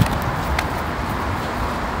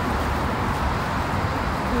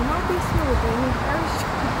 He might be small, but he's very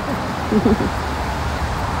strong.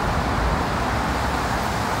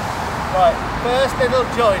 Right, first little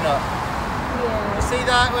join up. Yeah. You see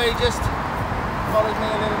that where he just followed me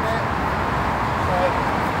a little bit?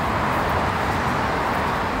 So,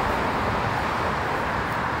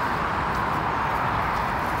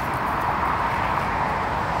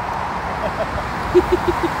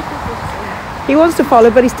 He wants to follow,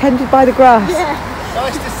 but he's tended by the grass. Yeah.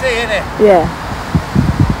 nice to see, isn't it? Yeah.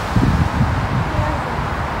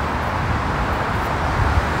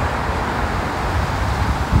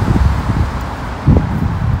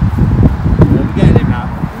 We're getting him now.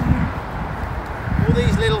 All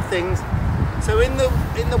these little things. So in the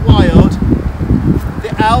wild,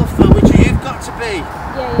 the alpha, which you've got to be,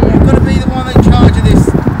 Yeah. you've got to be the one in charge of this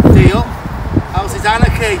deal. Else it's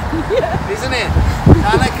anarchy, isn't it?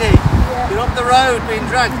 Anarchy. You're up the road being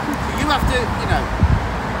dragged. So you have to, you know.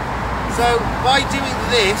 So by doing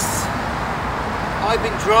this, I've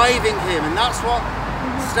been driving him, and that's what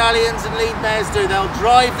stallions and lead mares do. They'll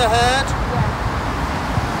drive the herd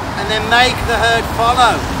and then make the herd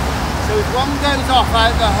follow. So if one goes off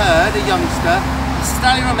out the herd, a youngster, the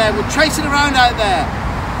stallion or mare will chase it around out there.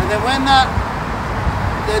 And then when that,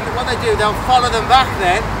 then what they do, they'll follow them back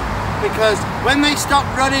then, because when they stop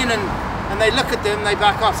running and they look at them, they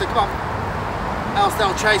back off, so come on, else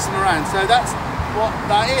they'll chase them around. So that's what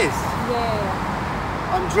that is.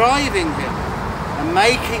 Yeah. I'm driving him and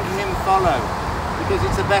making him follow because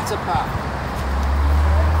it's a better path.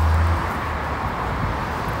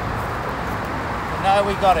 But now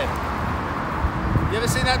we got him. You ever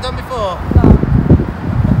seen that done before?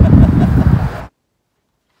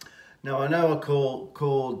 Now I know I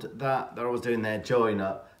called that I was doing there join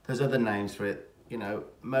up. There's other names for it. You know,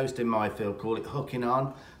 most in my field call it hooking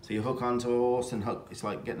on. So you hook onto a horse and hook. It's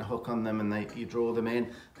like getting a hook on them, and you draw them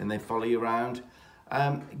in, and they follow you around.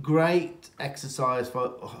 Great exercise for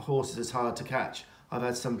horses that's hard to catch. I've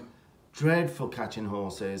had some dreadful catching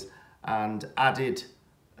horses and added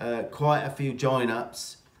quite a few join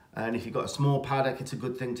ups. And if you've got a small paddock, it's a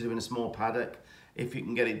good thing to do in a small paddock. If you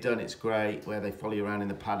can get it done, it's great, where they follow you around in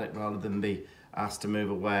the paddock rather than be asked to move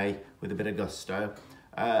away with a bit of gusto.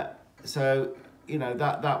 So, you know,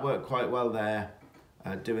 that worked quite well there,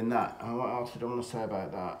 doing that. And what else did I want to say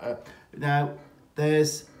about that? Now,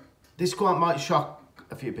 this might shock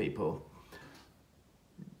a few people.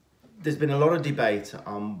 There's been a lot of debate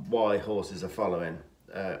on why horses are following.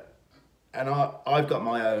 And I've got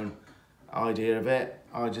my own idea of it.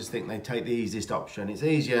 I just think they take the easiest option. It's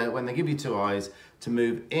easier when they give you two eyes to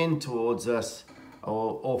move in towards us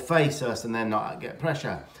or face us and then not get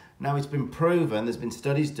pressure. Now it's been proven, there's been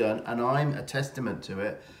studies done, and I'm a testament to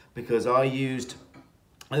it, because I used,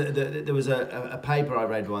 there was a paper I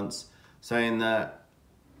read once saying that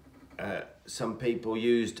some people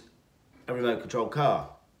used a remote control car.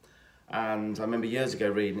 And I remember years ago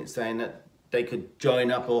reading it saying that they could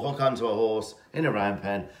join up or hook onto a horse in a round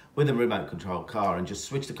pen with a remote control car and just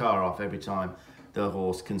switch the car off every time the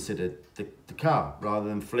horse considered the car, rather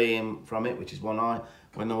than fleeing from it, which is one eye.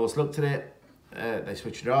 When the horse looked at it, they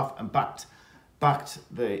switched it off and backed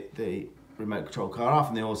the remote control car off,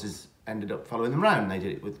 and the horses ended up following them around. They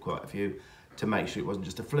did it with quite a few to make sure it wasn't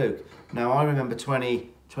just a fluke. Now I remember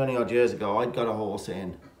 20 odd years ago, I'd got a horse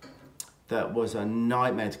in that was a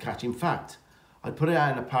nightmare to catch. In fact, I'd put it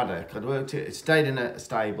out in a paddock. It stayed in a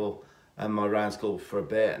stable and my round school for a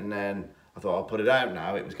bit, and then I thought I'll put it out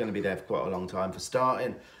now. It was going to be there for quite a long time for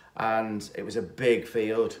starting, and it was a big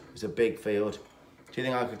field. It was a big field. Do you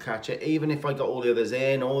think I could catch it? Even if I got all the others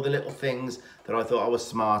in, all the little things that I thought I was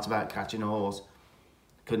smart about catching a horse,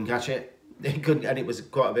 couldn't catch it. It couldn't, and it was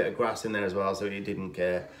quite a bit of grass in there as well, so he didn't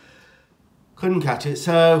care. Couldn't catch it,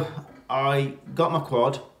 so I got my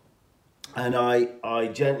quad, and I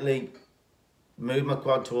gently moved my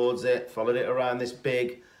quad towards it, followed it around this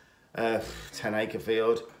big 10-acre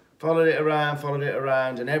field, followed it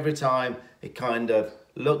around, and every time it kind of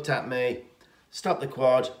looked at me, stopped the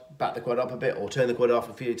quad, backed the quad up a bit, or turned the quad off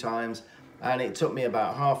a few times, and it took me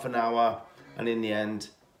about half an hour, and in the end,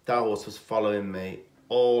 that horse was following me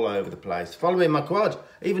all over the place, following my quad,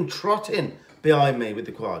 even trotting behind me with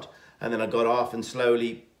the quad. And then I got off and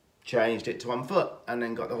slowly changed it to on foot, and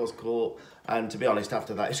then got the horse caught. And to be honest,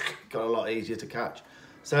 after that, it's got a lot easier to catch.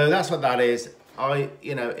 So that's what that is.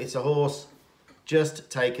 You know, it's a horse just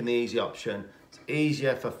taking the easy option. It's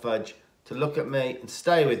easier for Fudge to look at me and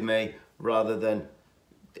stay with me rather than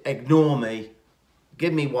ignore me,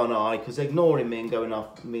 give me one eye, because ignoring me and going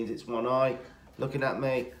off means it's one eye looking at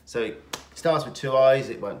me. So starts with 2 eyes,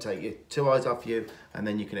 it won't take you 2 eyes off you, and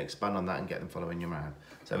then you can expand on that and get them following you around.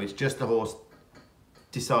 So it's just the horse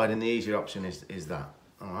deciding. The easier option is that.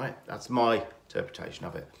 All right, that's my interpretation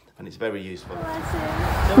of it, and it's very useful.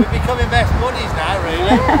 So we're becoming best buddies now,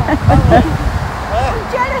 really.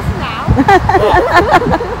 I'm jealous now.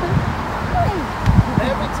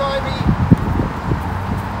 Every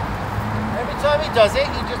time he does it,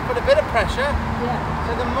 you just put a bit of pressure. Yeah.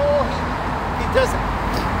 So the more he does it,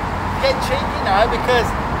 get cheeky now, because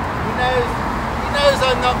he knows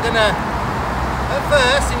I'm not gonna. At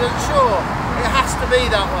first he wasn't sure. It has to be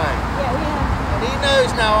that way. Yeah. And he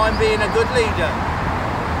knows now I'm being a good leader.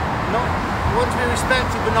 Not want to be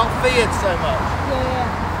respected but not feared so much.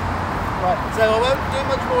 Yeah. Right, so I won't do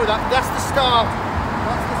much more of that. That's the start.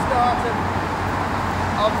 That's the start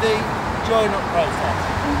of the join-up process.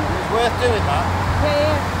 It's worth doing that.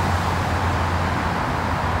 Yeah.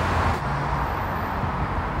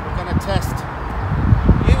 We're going to test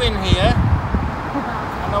you in here,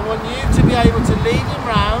 and I want you to be able to lead him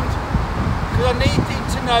round, because I need him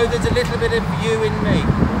to know there's a little bit of you in me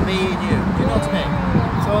in you. Do you know what I mean?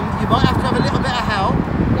 So you might have to have a little bit of help,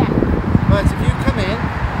 but if you come in,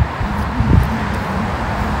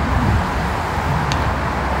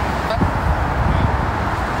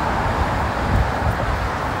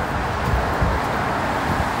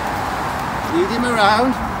 lead him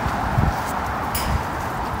around,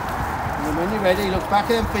 and then when you're ready, look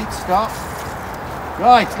back at them feet, stop.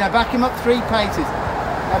 Right, now back him up 3 paces.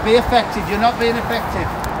 Now be effective, you're not being effective,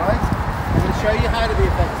 right? I'm going to show you how to be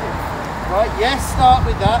effective. Right, yes, start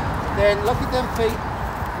with that, then look at them feet.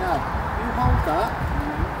 Now, you hold that,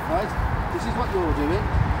 right? This is what you're doing.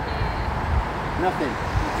 Nothing.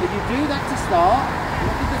 So you do that to start,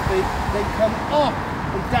 look at the feet, then come up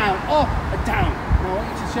and down, up and down. Now I want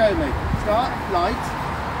you to show me. Start light,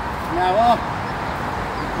 now up,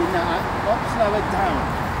 up slower, down,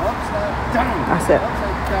 up slower, down. That's it. Up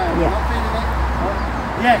slower, down. Yeah. Not feeling it? Up.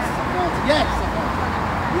 Yes, yes,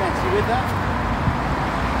 yes, you with that?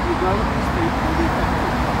 You go with his feet and be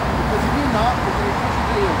effective. Because if you're not, you're going to push your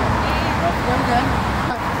heel again. Right, go again.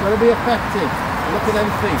 Got to be effective. Look at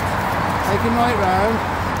them feet. Take him right round.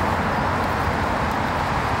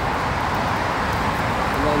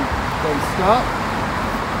 And then stop.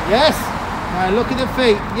 Yes. Now look at the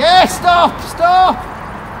feet. Yes, stop, stop.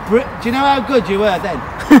 Do you know how good you were then?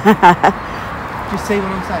 Do you see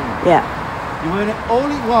what I'm saying? Yeah. You weren't,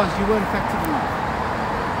 all it was, you weren't effective enough.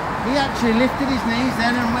 He actually lifted his knees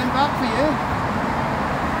then and went back for you.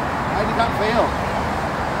 How did that feel?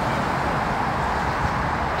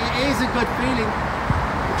 It is a good feeling.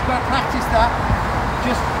 But you've got to practice that.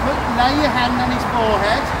 Just lay your hand on his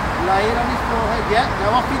forehead. Lay it on his forehead. Yeah,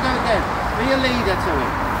 now off you go again. Be a leader to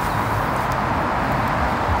him.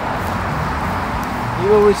 He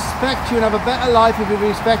will respect you and have a better life if he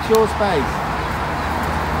respects your space.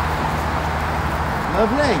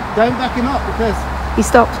 Lovely. Don't back him up, because He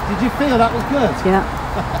stopped. did you feel that was good? Yeah.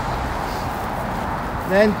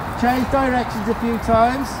 Then change directions a few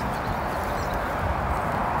times.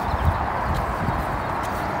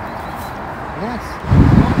 Yes.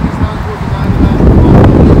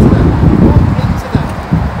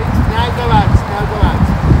 Now go out. Now go out.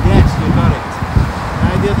 Yes, you got it.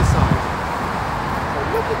 Now the other side. So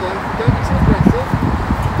look at them. Don't be too aggressive.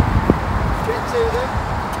 Get to them.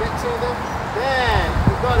 Get to them. There.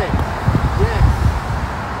 You got it. Yes.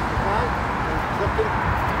 Okay.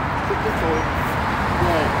 Looking forward.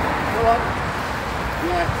 Yeah. Go on.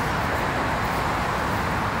 Yes.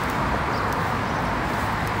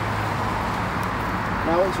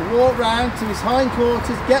 Now I want you to walk round to his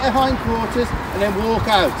hindquarters, get a hindquarters, and then walk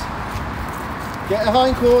out. Get a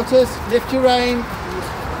hindquarters, lift your rein,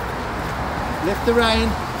 lift the rein.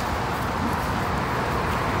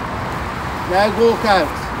 Now walk out.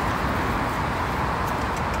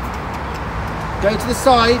 Go to the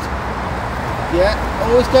side. Yeah,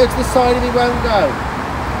 always go to the side if he won't go.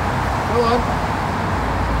 Go on.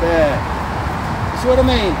 There. You see what I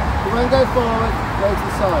mean? If he won't go forward, go to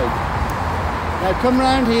the side. Now come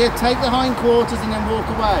round here, take the hindquarters and then walk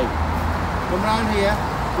away. Come round here,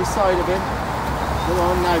 this side of him. Go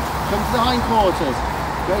on now, come to the hindquarters.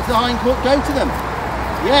 Go to the hindquarters, go to them.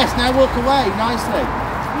 Yes, now walk away, nicely.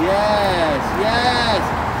 Yes, yes.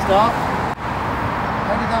 Stop.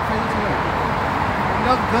 How did that feel to you? It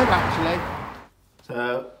looked good actually.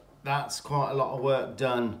 So that's quite a lot of work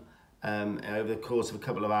done over the course of a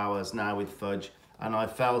couple of hours now with Fudge, and I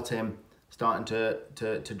felt him starting to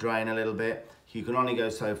drain a little bit. You can only go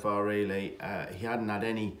so far really. He hadn't had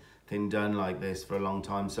anything done like this for a long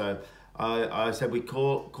time, so I said we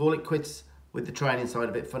call it quits with the training side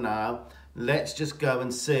of it for now. let's just go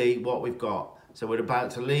and see what we've got. So we're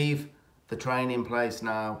about to leave the training place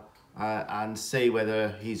now and see whether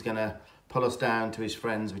he's gonna pull us down to his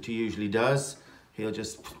friends, which he usually does. He'll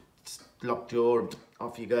just lock jaw,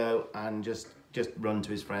 off you go, and just run to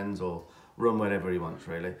his friends or run wherever he wants,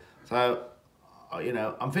 really. So, you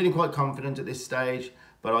know, I'm feeling quite confident at this stage,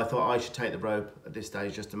 but I thought I should take the rope at this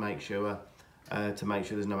stage just to make sure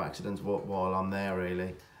there's no accidents while I'm there,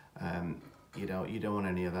 really. You don't want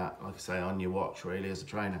any of that, like I say, on your watch, really, as a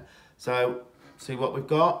trainer. So, see what we've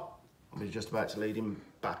got. We're just about to lead him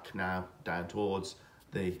back now, down towards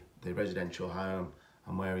the residential home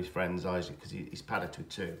and where his friends are, because he's paddocked with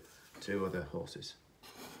two other horses.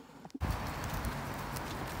 Now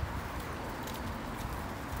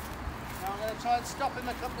I'm going to try and stop him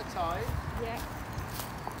a couple of times. Yeah.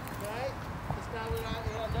 Okay? Because now we're out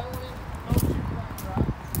here, I don't want him motion back that.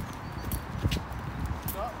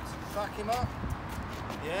 Stopped, back him up.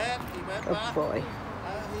 Yeah, he went Good back. boy.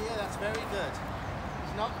 Out here, that's very good.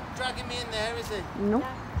 He's not dragging me in there, is he? No.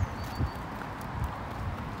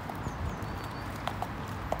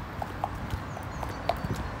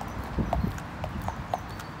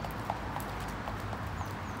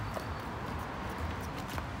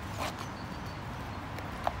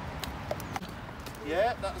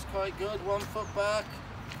 Yeah, that was quite good. 1 foot back.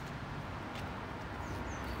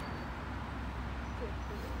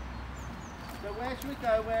 So where should we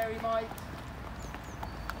go? Where he might?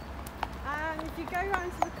 If you go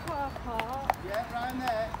round to the car park, Yeah, round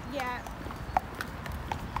there. yeah,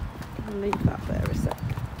 I'll leave that there a sec.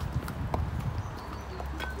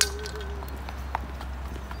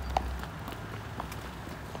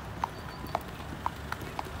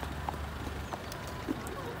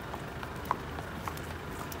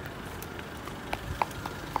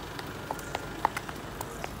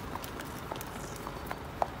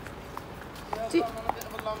 Yeah, Do- I'm on a bit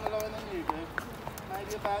of a longer line than you do.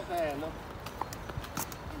 Maybe about there, look.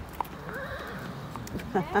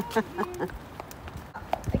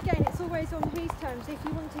 again, it's always on his terms. If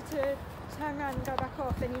you wanted to turn around and go back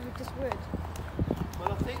off, then you just would.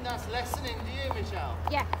 Well, I think that's lessening, do you, Michelle?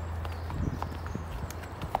 Yeah.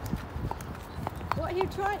 What he'll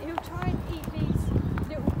try and eat these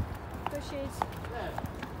little bushes. Yeah.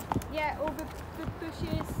 Yeah, all the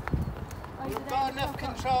bushes. over We've there got in the enough car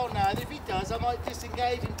park. control now that if he does, I might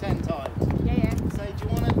disengage him 10 times. Yeah, yeah. Say, do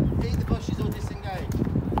you want to eat the bushes or disengage?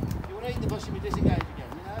 If you want to eat the bushes, we disengage again,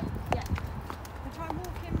 you know? Yeah. And try and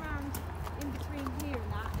walk him round in between here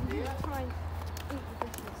and that, and Yeah. he'll try and eat the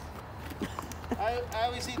bushes.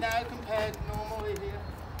 How is he now compared normally here?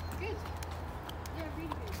 Good. Yeah, really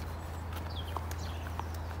good.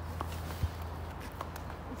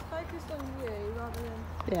 It's focused on you rather than.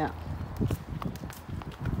 Yeah.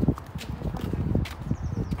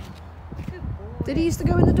 Good boy. Did he used to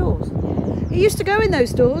go in the doors? He used to go in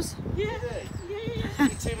those doors. Yeah. Is Yeah, yeah.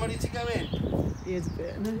 he? Is he too muddy to go in? He is a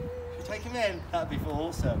bit, no? Should we take him in? That'd be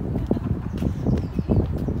awesome.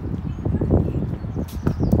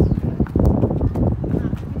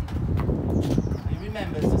 He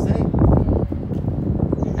remembers, does he?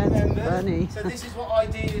 That's Remembers. funny. So this is what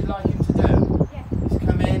ideally you'd like him to do. Yeah. Is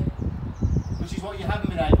come in, which is what you haven't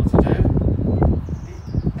been able to do.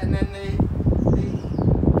 And then the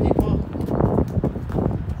people.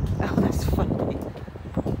 Oh, that's funny.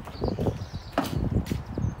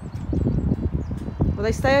 Will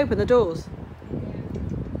they stay open, the doors?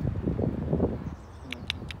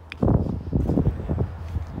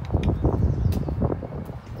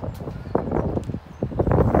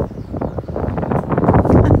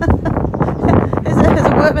 There's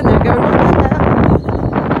a workman there going, what the hell?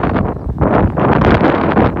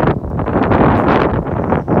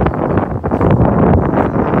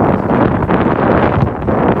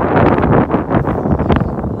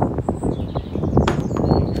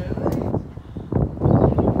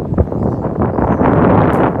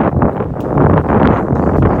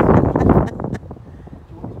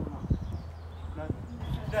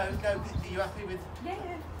 No, are you happy with? Yeah.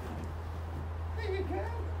 There you go.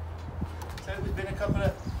 So it's been a couple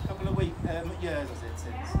of weeks, years, has it,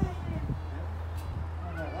 since? Yeah.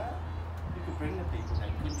 I know that. You could bring the people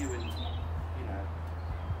then, couldn't you? And, you know.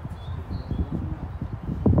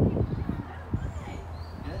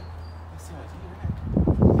 Yeah, that's the idea, isn't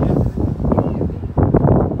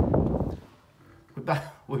it?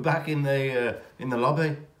 We're back in the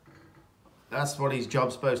lobby. That's what his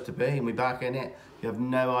job's supposed to be, and we're back in it. You have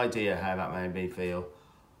no idea how that made me feel.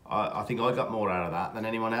 I think I got more out of that than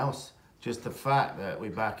anyone else. Just the fact that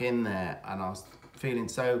we're back in there, and I was feeling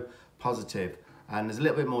so positive. And there's a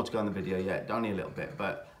little bit more to go on the video yet, only a little bit,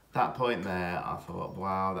 but that point there, I thought,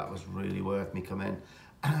 wow, that was really worth me coming.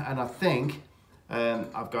 And I think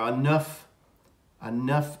I've got enough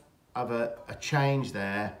of a change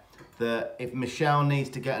there that if Michelle needs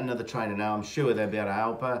to get another trainer now, I'm sure they'll be able to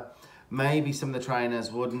help her. Maybe some of the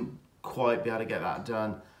trainers wouldn't quite be able to get that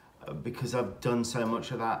done because I've done so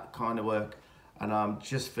much of that kind of work, and I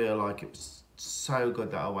just feel like it was so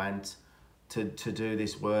good that I went to do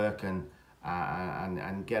this work and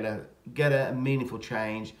get a meaningful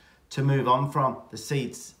change to move on from. The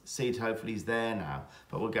seed hopefully is there now,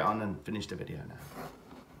 but we'll get on and finish the video now.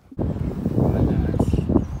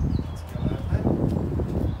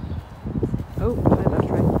 Oh, no, that's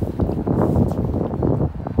right.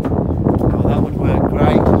 Oh, that would work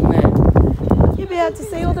great, wouldn't it? You'll be able to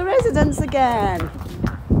see all the residents again.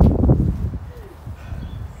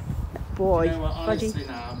 Boy, You know what, honestly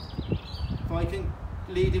now, if I can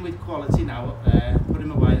lead him with quality now up there, put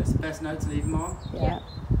him away, that's the best note to leave him on. Yeah.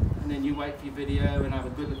 And then you wait for your video and have a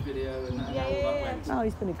good look video and how all that went. Oh,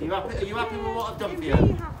 he's been a good. Are you happy with what I've done for you?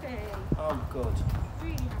 Really happy. Oh, good.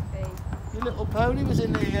 Really happy. Your little pony was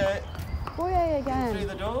in the Boy, through again.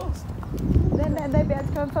 the doors. Then they'll be able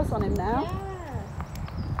to go and fuss on him now. Yeah.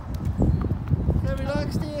 So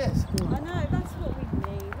relaxed he is. I know, that's what we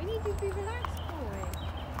need. We need you to be relaxed, boy.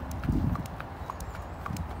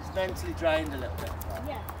 He's mentally drained a little bit.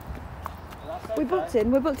 Yeah. But that's We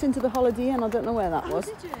okay. booked into the Holiday Inn. I don't know where that was.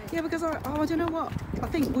 Did you? Yeah, because I don't know what. I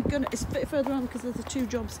think we're gonna. It's a bit further on because there's the 2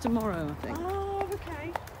 jobs tomorrow. I think. Oh,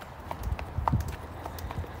 okay.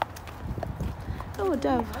 Oh, a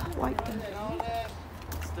dove, white dove. Hold there.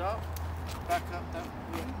 Stop. Back up. Don't.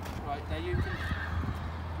 Right, now you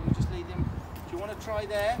can just lead him. Do you want to try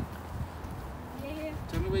there? Yeah.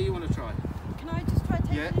 Tell me where you want to try. Can I just try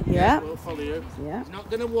taking it? Yeah. We'll follow you. Yeah. He's not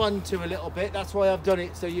going to want to a little bit. That's why I've done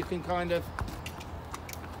it, so you can kind of.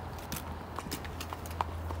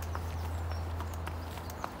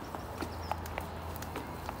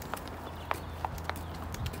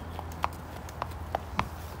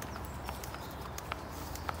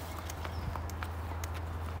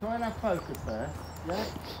 Try and have focus first, yeah?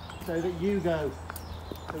 So that you go,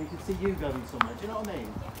 so we can see you going somewhere. Do you know what I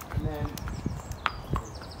mean? And then,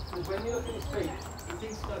 because when you look at his feet, he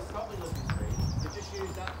thinks he's going to stop and look at his feet. So just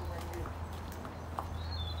use that for when you.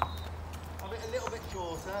 Have it a little bit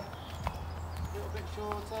shorter. A little bit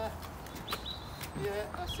shorter. Yeah,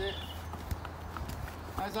 that's it.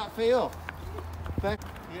 How's that feel?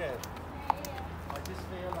 Yeah. I just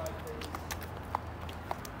feel like these.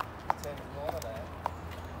 Turn the corner there.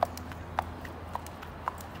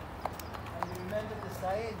 And you remember the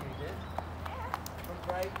saying you did? From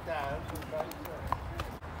break down, from break down.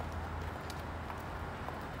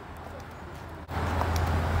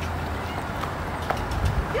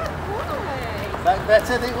 Good boy. That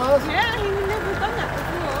better than it was? Yeah, he's never done that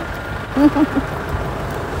before.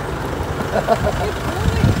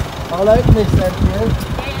 I'll open this then for you.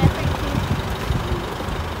 Yeah, thank you.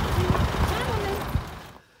 Come on then.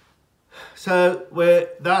 So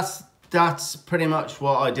that's pretty much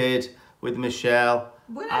what I did with Michelle.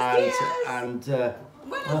 Buenos dias. And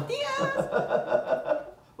Buenos dias.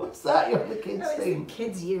 what's that? You're the kids thing.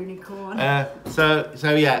 Kids unicorn. So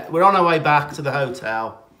yeah, we're on our way back to the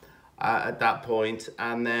hotel at that point,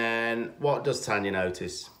 and then what does Tanya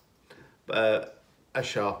notice? A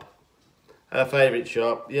shop, her favourite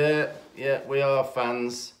shop. Yeah, we are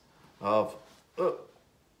fans of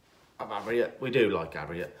Harriet. We do like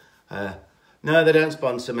Harriet. No, they don't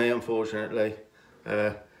sponsor me, unfortunately.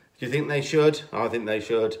 Do you think they should? I think they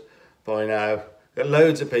should by now. Got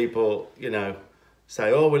loads of people, you know,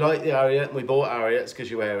 say, oh, we like the Harriet and we bought Harriets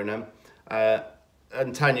because you're wearing them.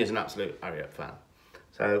 And Tanya's an absolute Harriet fan.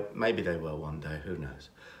 So maybe they will one day, who knows.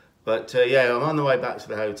 But yeah, I'm on the way back to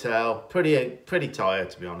the hotel. Pretty tired,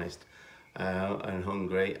 to be honest, and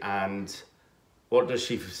hungry. And what does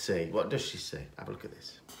she see? What does she see? Have a look at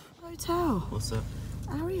this. Hotel. What's that?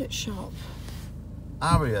 Harriet shop.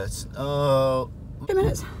 Harriet? Oh. 2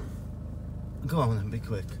 minutes. Go on then, be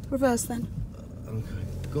quick. Reverse then. Okay.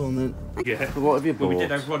 Go on then. Yeah. So what have you bought? Well, we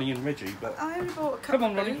did have Ronnie and Reggie, but I only bought a Come couple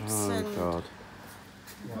on, of Ronnie. boots Oh, and God.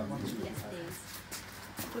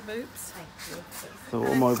 a couple of boots. So what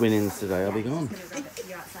are my winnings today? I'll be gone.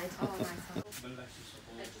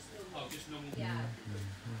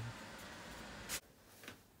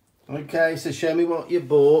 Okay, so show me what you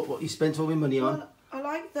bought, what you spent all your money on. Well, I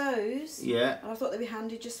like those. Yeah. And I thought they'd be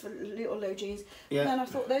handy just for little low jeans. Yeah. And then I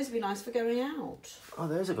thought those would be nice for going out. Oh,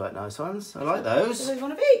 those are quite nice ones. I like So those. there's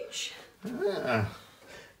one of each. Yeah.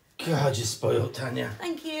 God, you're spoiled, Tanya.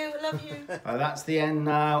 Thank you. Love you. That's the end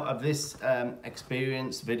now of this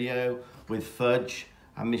experience video with Fudge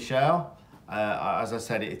and Michelle. As I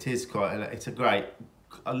said, it's a great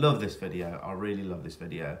I love this video. I really love this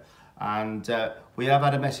video. And we have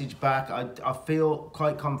had a message back. I feel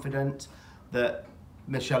quite confident that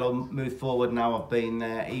Michelle will move forward now I've been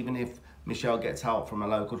there, even if Michelle gets help from a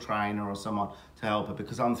local trainer or someone to help her,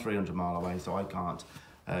 because I'm 300 miles away, so I can't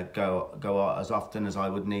go out as often as I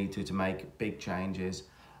would need to make big changes.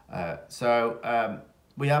 So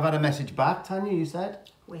we have had a message back, Tanya, you said?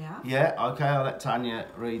 We have. Yeah, okay, I'll let Tanya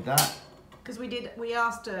read that. Because we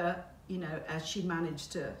asked her, you know, as she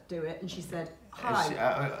managed to do it, and she said,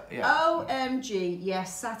 hi. Yeah. OMG,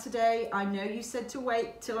 yes, Saturday, I know you said to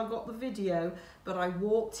wait till I got the video, but I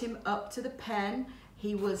walked him up to the pen.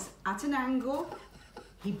 He was at an angle.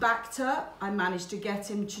 He backed up. I managed to get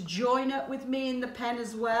him to join up with me in the pen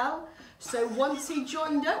as well. So once he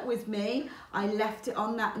joined up with me, I left it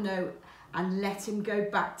on that note and let him go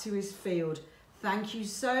back to his field. Thank you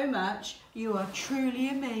so much. You are truly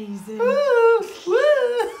amazing.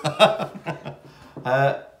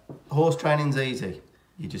 Horse training's easy.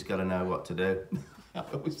 You just got to know what to do.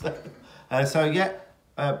 So yeah,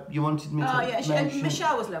 you wanted me to and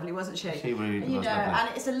Michelle was lovely, wasn't she? She really was lovely. And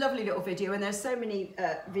it's a lovely little video, and there's so many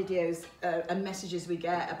videos and messages we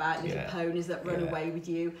get about little ponies that run away with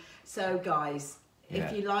you. So guys,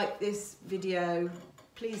 if you like this video,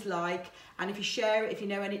 please like, and if you share it, if you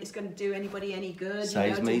know it's going to do anybody any good,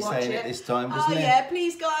 saves you know, me to watch saying it this time, doesn't it? Yeah,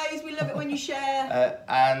 please guys, we love it when you share.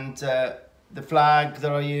 And the flag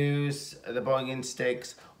that I use, the boinging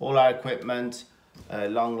sticks, all our equipment,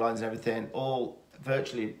 long lines and everything, all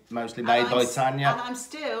virtually mostly made by Tanya. And I'm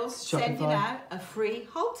still sending out a free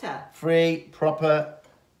halter. Free, proper,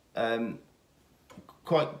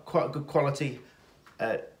 quite good quality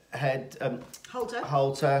head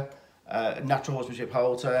halter, natural horsemanship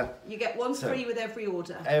halter. You get one free with every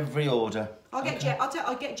order. Every order. I'll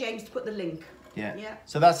get James to put the link. Yeah. Yeah.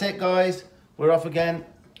 So that's it, guys. We're off again.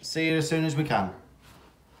 See you as soon as we can.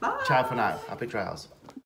 Bye. Ciao for now. Happy trails.